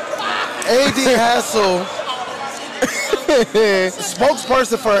 AD Hassle,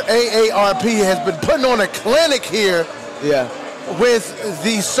 spokesperson for AARP, has been putting on a clinic here. Yeah. With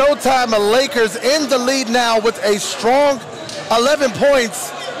the Showtime Lakers in the lead now with a strong 11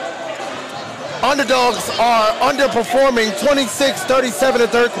 points. Underdogs are underperforming 26-37 in the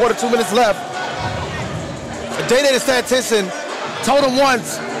third quarter, 2 minutes left. Dede the statistician told him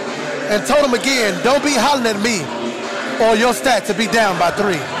once and told him again, don't be hollering at me or your stat to be down by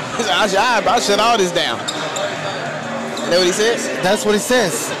 3. I'll shut all this down. Is that what he says? That's what he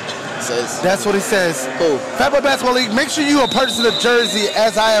says. That's what he says. Cool. Fat Boy Basketball League, make sure you are purchasing a jersey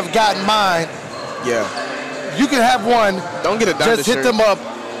as I have gotten mine. Yeah. You can have one. Don't get a Donda Just hit shirt. them up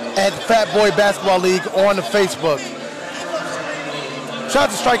at Fat Boy Basketball League on the Facebook. Shout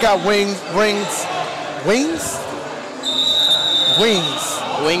out to Strikeout Wings.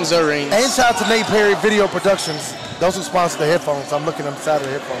 Wings or rings. And shout out to Nate Perry Video Productions. Those who sponsor the headphones. I'm looking inside of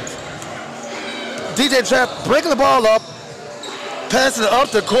the headphones. DJ Trap breaking the ball up, passing it up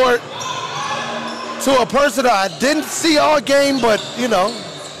the court to a person that I didn't see all game, but, you know.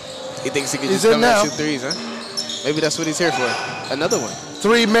 He thinks he can just come and shoot threes, huh? Maybe that's what he's here for. Another one.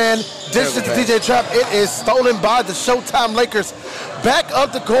 3-man dish to DJ Trap. It is stolen by the Showtime Lakers. Back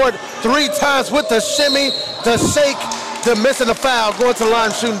up the court 3 times with the shimmy, the shake, the missing the foul, going to the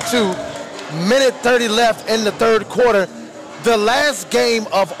line shooting 2. Minute 30 left in the third quarter. The last game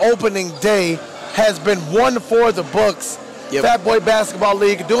of opening day has been one for the books. Yep. Fat Boy Basketball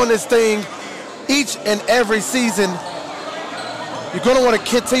League doing this thing each and every season. You're going to want to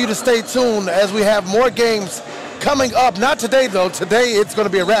continue to stay tuned as we have more games coming up. Not today, though. Today, it's going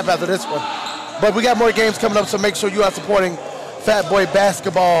to be a wrap after this one. But we got more games coming up, so make sure you are supporting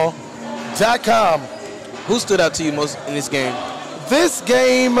fatboybasketball.com. Who stood out to you most in this game? This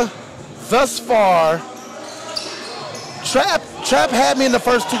game, thus far, Trap had me in the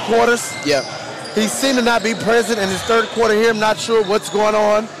first 2 quarters. Yeah. He seemed to not be present in his third quarter here. I'm not sure what's going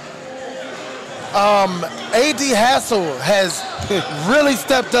on. AD Hassel has really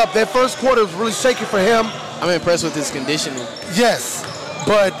stepped up. That first quarter was really shaky for him. I'm impressed with his conditioning. Yes,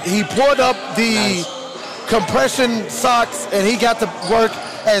 but he pulled up the compression socks and he got to work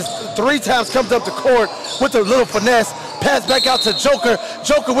as 3 times comes up the court with a little finesse. Pass back out to Joker.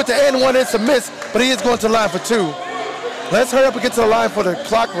 Joker with the N1, it's a miss, but he is going to the line for 2. Let's hurry up and get to the line before the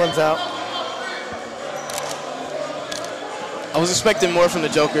clock runs out. I was expecting more from the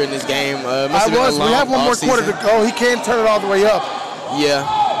Joker in this game. We have one more quarter to go. He can't turn it all the way up. Yeah.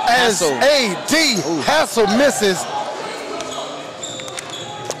 As AD Hassel misses.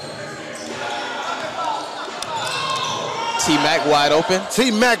 T-Mac wide open.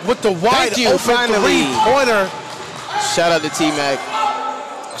 T-Mac with the wide open finally. 3-pointer. Shout out to T-Mac.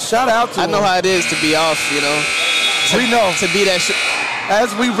 Shout out to I know him. how it is to be off, you know. We know. To be that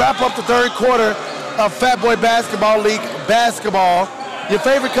As we wrap up the third quarter of Fat Boy Basketball League basketball, your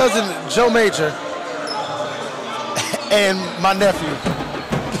favorite cousin, Joe Major, and my nephew.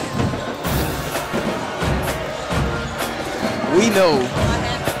 We know.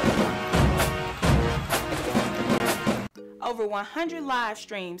 Over 100 live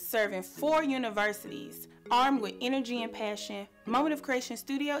streams serving 4 universities. Armed with energy and passion, Moment of Creation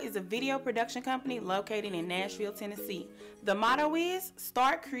Studio is a video production company located in Nashville, Tennessee. The motto is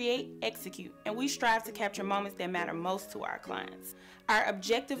start, create, execute, and we strive to capture moments that matter most to our clients. Our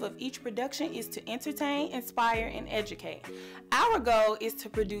objective of each production is to entertain, inspire, and educate. Our goal is to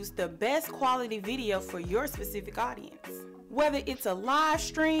produce the best quality video for your specific audience. Whether it's a live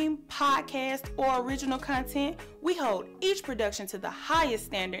stream, podcast, or original content, we hold each production to the highest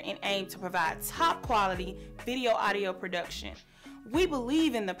standard and aim to provide top quality video audio production. We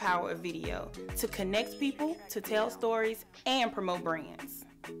believe in the power of video to connect people, to tell stories, and promote brands.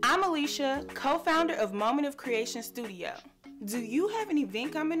 I'm Alicia, co-founder of Moment of Creation Studio. Do you have an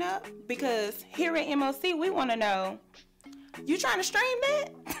event coming up? Because here at MOC, we want to know, you trying to stream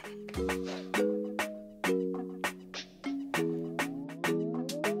that?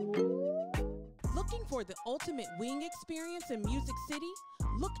 For the ultimate wing experience in Music City,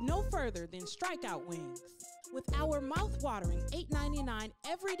 look no further than Strikeout Wings. With our mouth-watering $8.99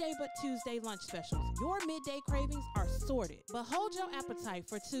 everyday but Tuesday lunch specials, your midday cravings are sorted. But hold your appetite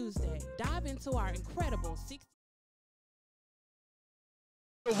for Tuesday. Dive into our incredible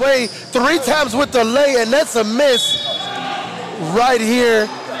Away 3 times with the lay, and that's a miss right here.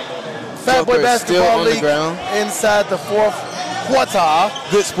 Fatboy Basketball League inside the 4th quarter.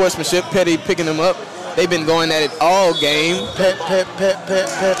 Good sportsmanship. Petty picking them up. They've been going at it all game. Petty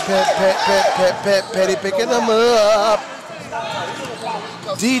picking them up.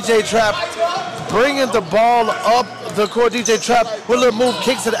 DJ Trap bringing the ball up the court. DJ Trap with a little move,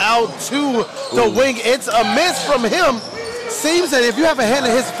 kicks it out to the wing. It's a miss from him. Seems that if you have a hand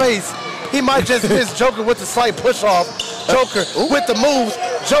in his face, he might just miss Joker with the slight push off. Joker with the moves.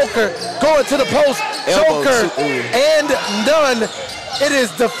 Joker going to the post. Joker and none. It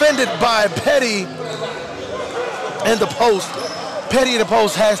is defended by Petty in the post. Petty in the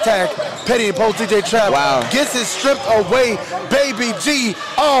post, hashtag Petty in the post. DJ Trap gets it stripped away. Baby G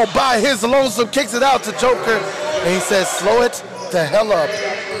all by his lonesome kicks it out to Joker. And he says, slow it the hell up.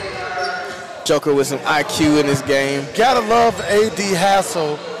 Joker with some IQ in this game. Gotta love AD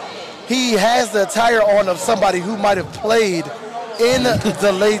Hassel. He has the attire on of somebody who might have played in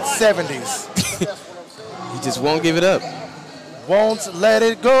the late 70s. He just won't give it up. Won't let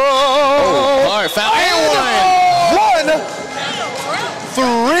it go. Oh, hard foul. And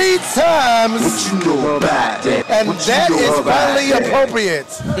 3 times. And that is finally appropriate.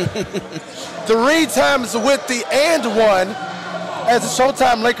 3 times with the and one, as the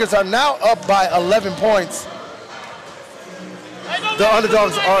Showtime Lakers are now up by 11 points. The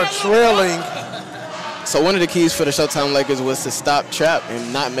Underdogs are trailing. So one of the keys for the Showtime Lakers was to stop Trap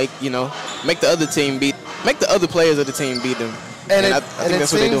and not make the other team make the other players of the team beat them. And I think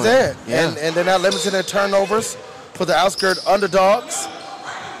that's what they're doing. There. Yeah. And they're not limiting their turnovers for the Outskirt Underdogs.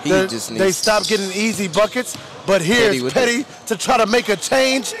 They stopped getting easy buckets, but here's Petty to try to make a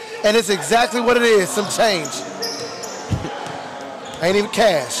change, and it's exactly what it is, some change. Ain't even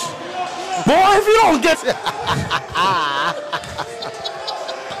cash. Boy, if you don't get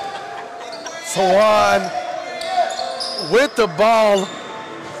Tawan with the ball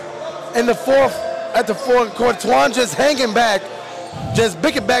in the at the 4th quarter. Tawan just hanging back, just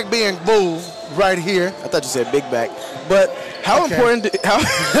big back being moved right here. I thought you said big back. But how important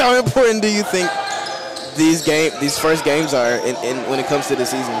how important do you think these first games are when it comes to the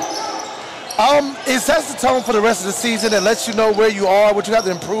season? It sets the tone for the rest of the season and lets you know where you are, what you have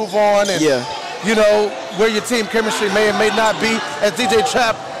to improve on, and you know where your team chemistry may or may not be. As DJ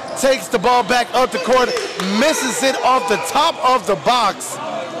Trap takes the ball back up the court, misses it off the top of the box.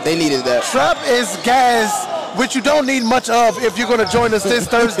 They needed that. Trap is gas, which you don't need much of if you're going to join us this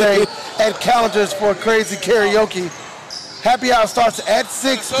Thursday at Calendars for Crazy Karaoke. Happy hour starts at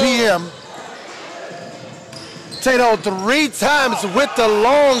 6 p.m. Tato 3 times with the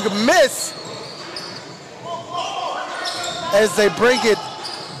long miss as they bring it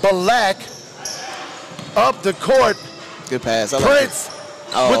black up the court. Good pass. Prince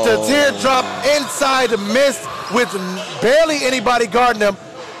with the teardrop inside, missed with barely anybody guarding them.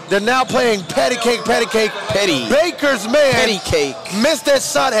 They're now playing patty cake. Petty. Baker's man. Patty cake. Missed that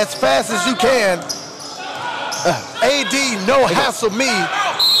shot as fast as you can. AD, no hassle me.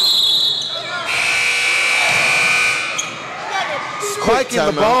 Spiking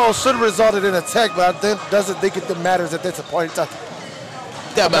the ball should have resulted in a tech, but I doesn't think it matters at this point. Got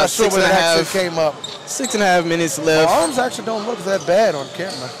about 6.5 came up. 6.5 minutes left. My arms actually don't look that bad on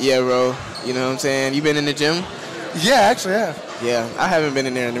camera. Yeah, bro. You know what I'm saying? You been in the gym? Yeah, actually, I have. Yeah, I haven't been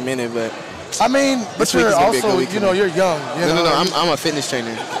in there in a minute, but I mean, but you're also, you know, you're young. No, I'm a fitness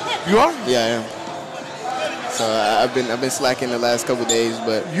trainer. You are? Yeah, I am. So I've been slacking the last couple days,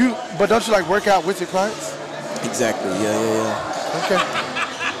 but don't you like work out with your clients? Exactly. Yeah. Okay.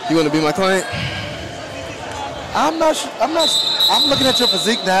 You want to be my client? I'm looking at your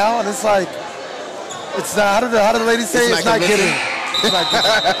physique now, and it's like, it's not. How do the ladies say? It's not getting. It's not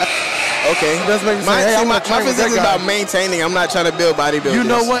getting. Okay. It does make me say, hey, I'm my not trying to physique is that guy. about maintaining. I'm not trying to build bodybuilders. You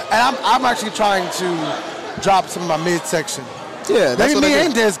know what? And I'm actually trying to drop some of my midsection. Yeah, that's Maybe what me I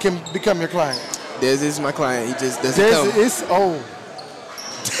and do. Des can become your client. Des is my client. He just doesn't Des come. is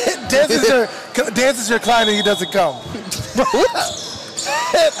Des is your client and he doesn't come.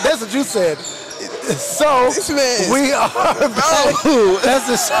 That's what you said. So we are back. That's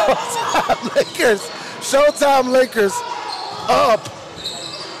the Showtime Lakers. Showtime Lakers up.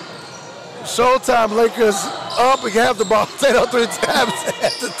 Showtime Lakers up. We can have the ball 10-3 times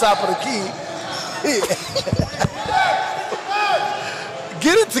at the top of the key.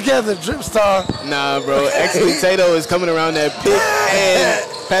 Get it together, Drip Star. Nah, bro. Actually, Tato is coming around that pick and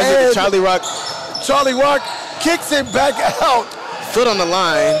passing it to Charlie Rock. Charlie Rock kicks it back out. Foot on the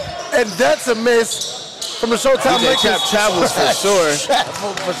line. And that's a miss from the Showtime DJ Lakers. Trap travels for sure.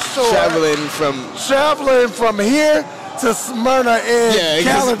 Travel for sure. Traveling from here to Smyrna in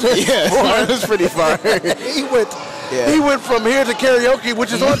calendar. Yeah, it's pretty far. He went from here to karaoke,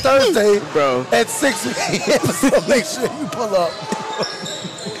 which is on Thursday, bro, at 6 p.m. So make sure you pull up.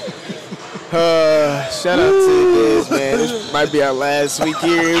 Shout out to this, man. This might be our last week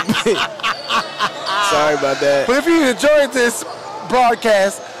here. Sorry about that. But if you enjoyed this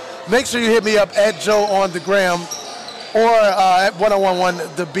broadcast, make sure you hit me up at Joe on the gram or at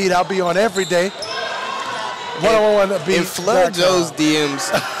 1011 The Beat. I'll be on every day. 1011 The Beat. And flood Joe's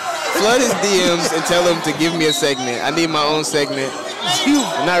DMs. Flood his DMs and tell him to give me a segment. I need my own segment.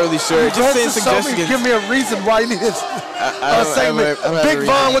 I'm not really sure. Just send suggestions. Give me a reason why you need this segment. Big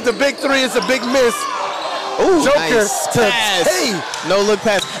Von with the big three is a big miss. Ooh, Joker nice to pass. Tay. No look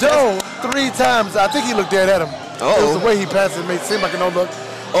pass. Doe 3 times. I think he looked dead at him. It was the way he passed it made it seem like a no look.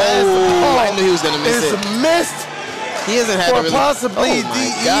 I knew he was going to miss it. It's missed. He hasn't had for possibly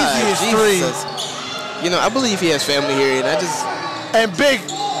the easiest three. You know, I believe he has family here, and I just... And Big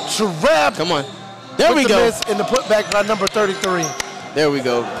Trap. Come on. There we go. Miss in the putback by number 33. There we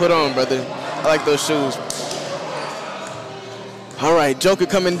go. Put on, brother. I like those shoes. All right, Joker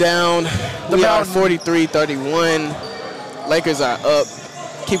coming down. We are 43-31. Lakers are up,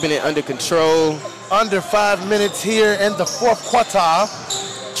 keeping it under control. Under 5 minutes here in the fourth quarter.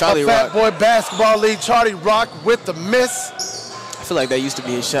 Charlie Rock. Fat Boy Basketball League. Charlie Rock with the miss. I feel like that used to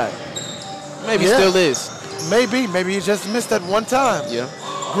be his shot. Maybe still is. Maybe he just missed that one time. Yeah.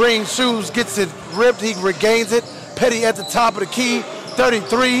 Green Shoes gets it ripped. He regains it. Petty at the top of the key.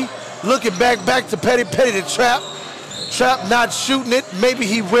 33. Looking back to Petty. Petty to Trap. Trap not shooting it. Maybe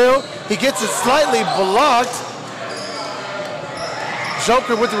he will. He gets it slightly blocked.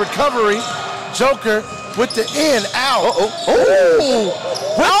 Joker with the recovery. Joker with the in out. With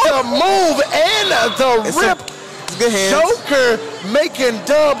the move and the rip. Good hands. Joker making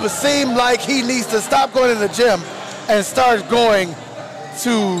Dub seem like he needs to stop going to the gym and start going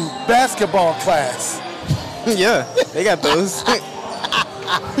to basketball class. Yeah, they got those.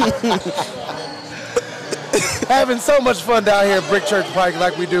 Having so much fun down here at Brick Church Pike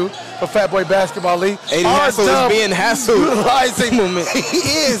like we do for Fat Boy Basketball League. Aiden Hassel is being hassled. Utilizing moment. He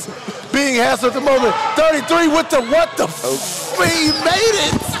is being hassled at the moment. 33 with the what the he made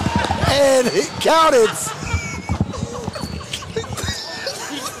it. And he counted.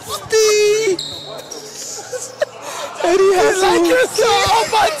 Eddie Hassel. Oh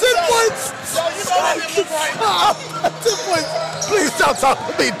my 10 points. 10 points. Please stop talking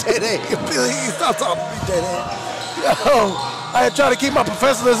to me, Dede. Please stop talking to me, Dede. Yo, I try to keep my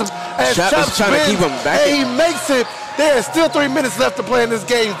professionalism. And Trap trying to keep him back. And he makes it. There is still 3 minutes left to play in this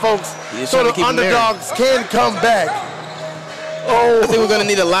game, folks. So the underdogs can come back. I think we're gonna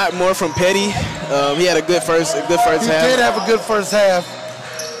need a lot more from Petty. He had a good first half. He did have a good first half.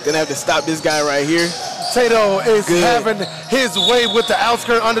 Gonna have to stop this guy right here. Tato is having his way with the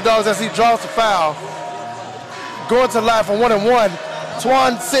Outskirt Underdogs as he draws the foul. Going to live for 1-1.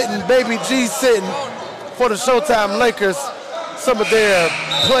 Twan sitting, Baby G sitting for the Showtime Lakers. Some of their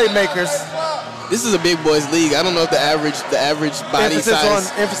playmakers. This is a big boys league. I don't know if the average body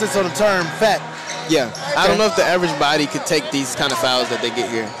size. Emphasis on the term fat. Yeah, okay. I don't know if the average body could take these kind of fouls that they get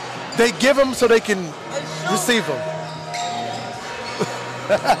here. They give them so they can receive them.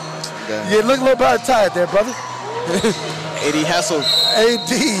 You look a little bit tired there, brother. AD Hassel. AD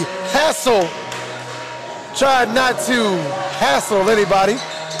Hassel. Tried not to hassle anybody.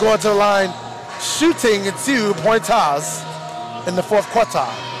 Going to the line, shooting 2 pointers in the fourth quarter.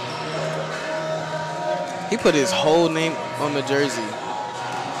 He put his whole name on the jersey.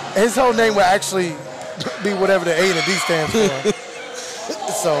 His whole name will actually be whatever the A and the D stands for.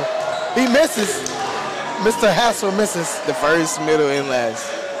 So he misses. Mr. Hassel misses. The first, middle, and last.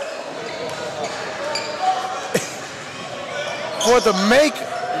 For the make,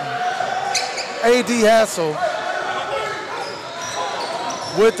 AD Hassel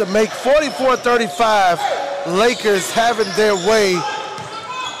with the make 44-35. Lakers having their way.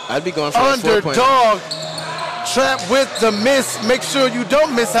 I'd be going for a 4-point. Underdog Trap with the miss. Make sure you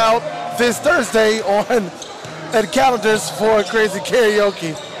don't miss out this Thursday on at calendars for Crazy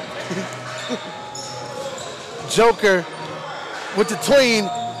Karaoke. Joker with the tween.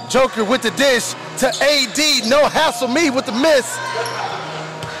 Joker with the dish to AD. No hassle me with the miss.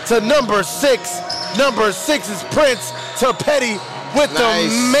 To number 6. Number 6 is Prince to Petty with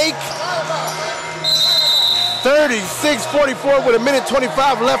the make. 36-44 with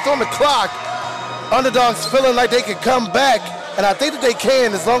 1:25 left on the clock. Underdogs feeling like they can come back, and I think that they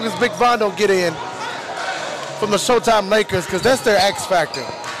can as long as Big Von don't get in from the Showtime Lakers, because that's their X factor.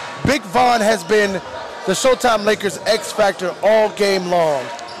 Big Von has been the Showtime Lakers X factor all game long.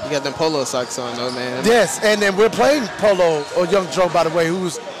 You got them polo socks on though, man. Yes, and then we're playing polo, or Young Joe, by the way,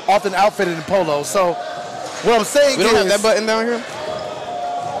 who's often outfitted in polo. So what I'm saying we don't have that button down here?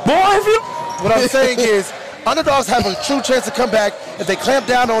 Boy, if you... What I'm saying is, Underdogs have a true chance to come back if they clamp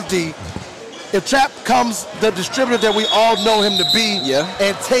down on D. If Trap comes the distributor that we all know him to be,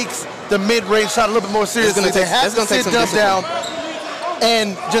 and takes the mid-range shot a little bit more seriously, they have to sit Dub down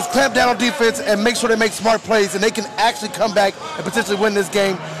and just clamp down on defense and make sure they make smart plays, and they can actually come back and potentially win this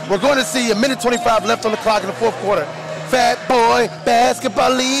game. We're going to see 1:25 left on the clock in the fourth quarter. Fat Boy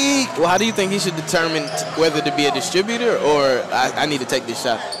Basketball League. Well, how do you think he should determine whether to be a distributor or I need to take this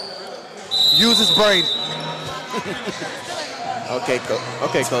shot? Use his brain. Okay,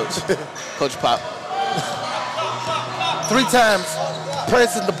 Coach. Coach Pop. 3 times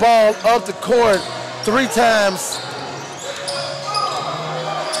pressing the ball up the court. 3 times.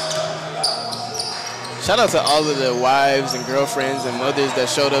 Shout out to all of the wives and girlfriends and mothers that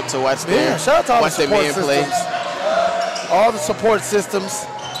showed up to watch their men play. All the support systems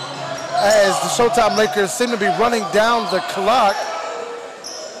as the Showtime Lakers seem to be running down the clock.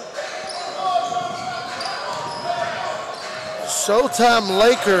 Showtime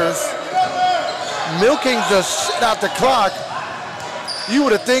Lakers milking the shit out the clock. You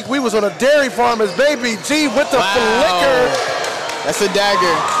would have think we was on a dairy farm as Baby G with the flicker. That's a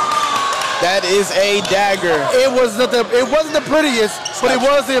dagger. That is a dagger. It wasn't the prettiest, but it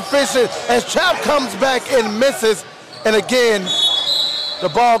was the efficient. As Chap comes back and misses, and again, the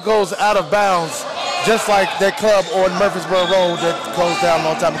ball goes out of bounds, just like that club on Murfreesboro Road that closed down a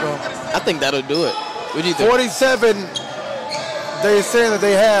long time ago. I think that'll do it. What do you think? 47. They're saying that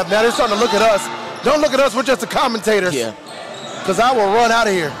they have. Now they're starting to look at us. Don't look at us, we're just the commentators. Yeah. Because I will run out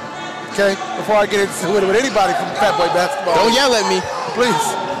of here, okay? Before I get into it with anybody from Fat Boy Basketball. Don't yell at me.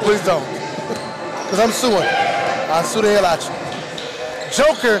 Please don't. Because I'm suing. I'll sue the hell out you.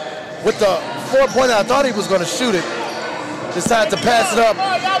 Joker with the 4-pointer. I thought he was going to shoot it. Decided to pass it up.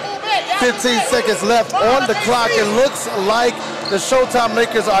 15 seconds left on the clock. It looks like the Showtime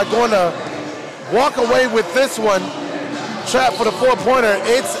Lakers are going to walk away with this one. Trap for the 4-pointer.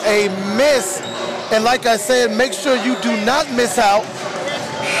 It's a miss. And like I said, make sure you do not miss out.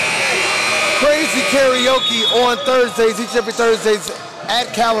 Crazy Karaoke on Thursdays, each and every Thursdays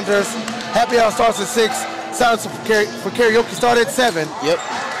at Calendars. Happy hour starts at 6. Sounds for karaoke start at 7. Yep.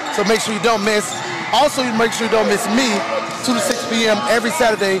 So make sure you don't miss. Also, you make sure you don't miss me, 2 to 6 p.m. every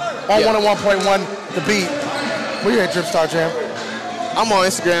Saturday on 101.1 The Beat. Where you at, Drip Star Jam? I'm on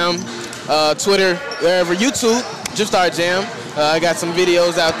Instagram, Twitter, wherever, YouTube, Drip Star Jam. I got some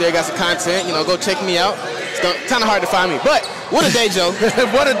videos out there, got some content. You know, go check me out. It's kind of hard to find me, but what a day, Joe.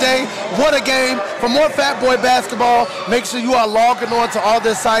 What a day, what a game. For more Fat Boy Basketball, make sure you are logging on to all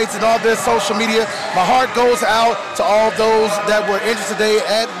their sites and all their social media. My heart goes out to all those that were interested today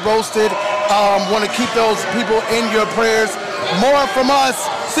at Roasted. Want to keep those people in your prayers. More from us.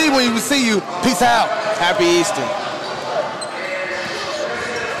 See when we see you. Peace out. Happy Easter.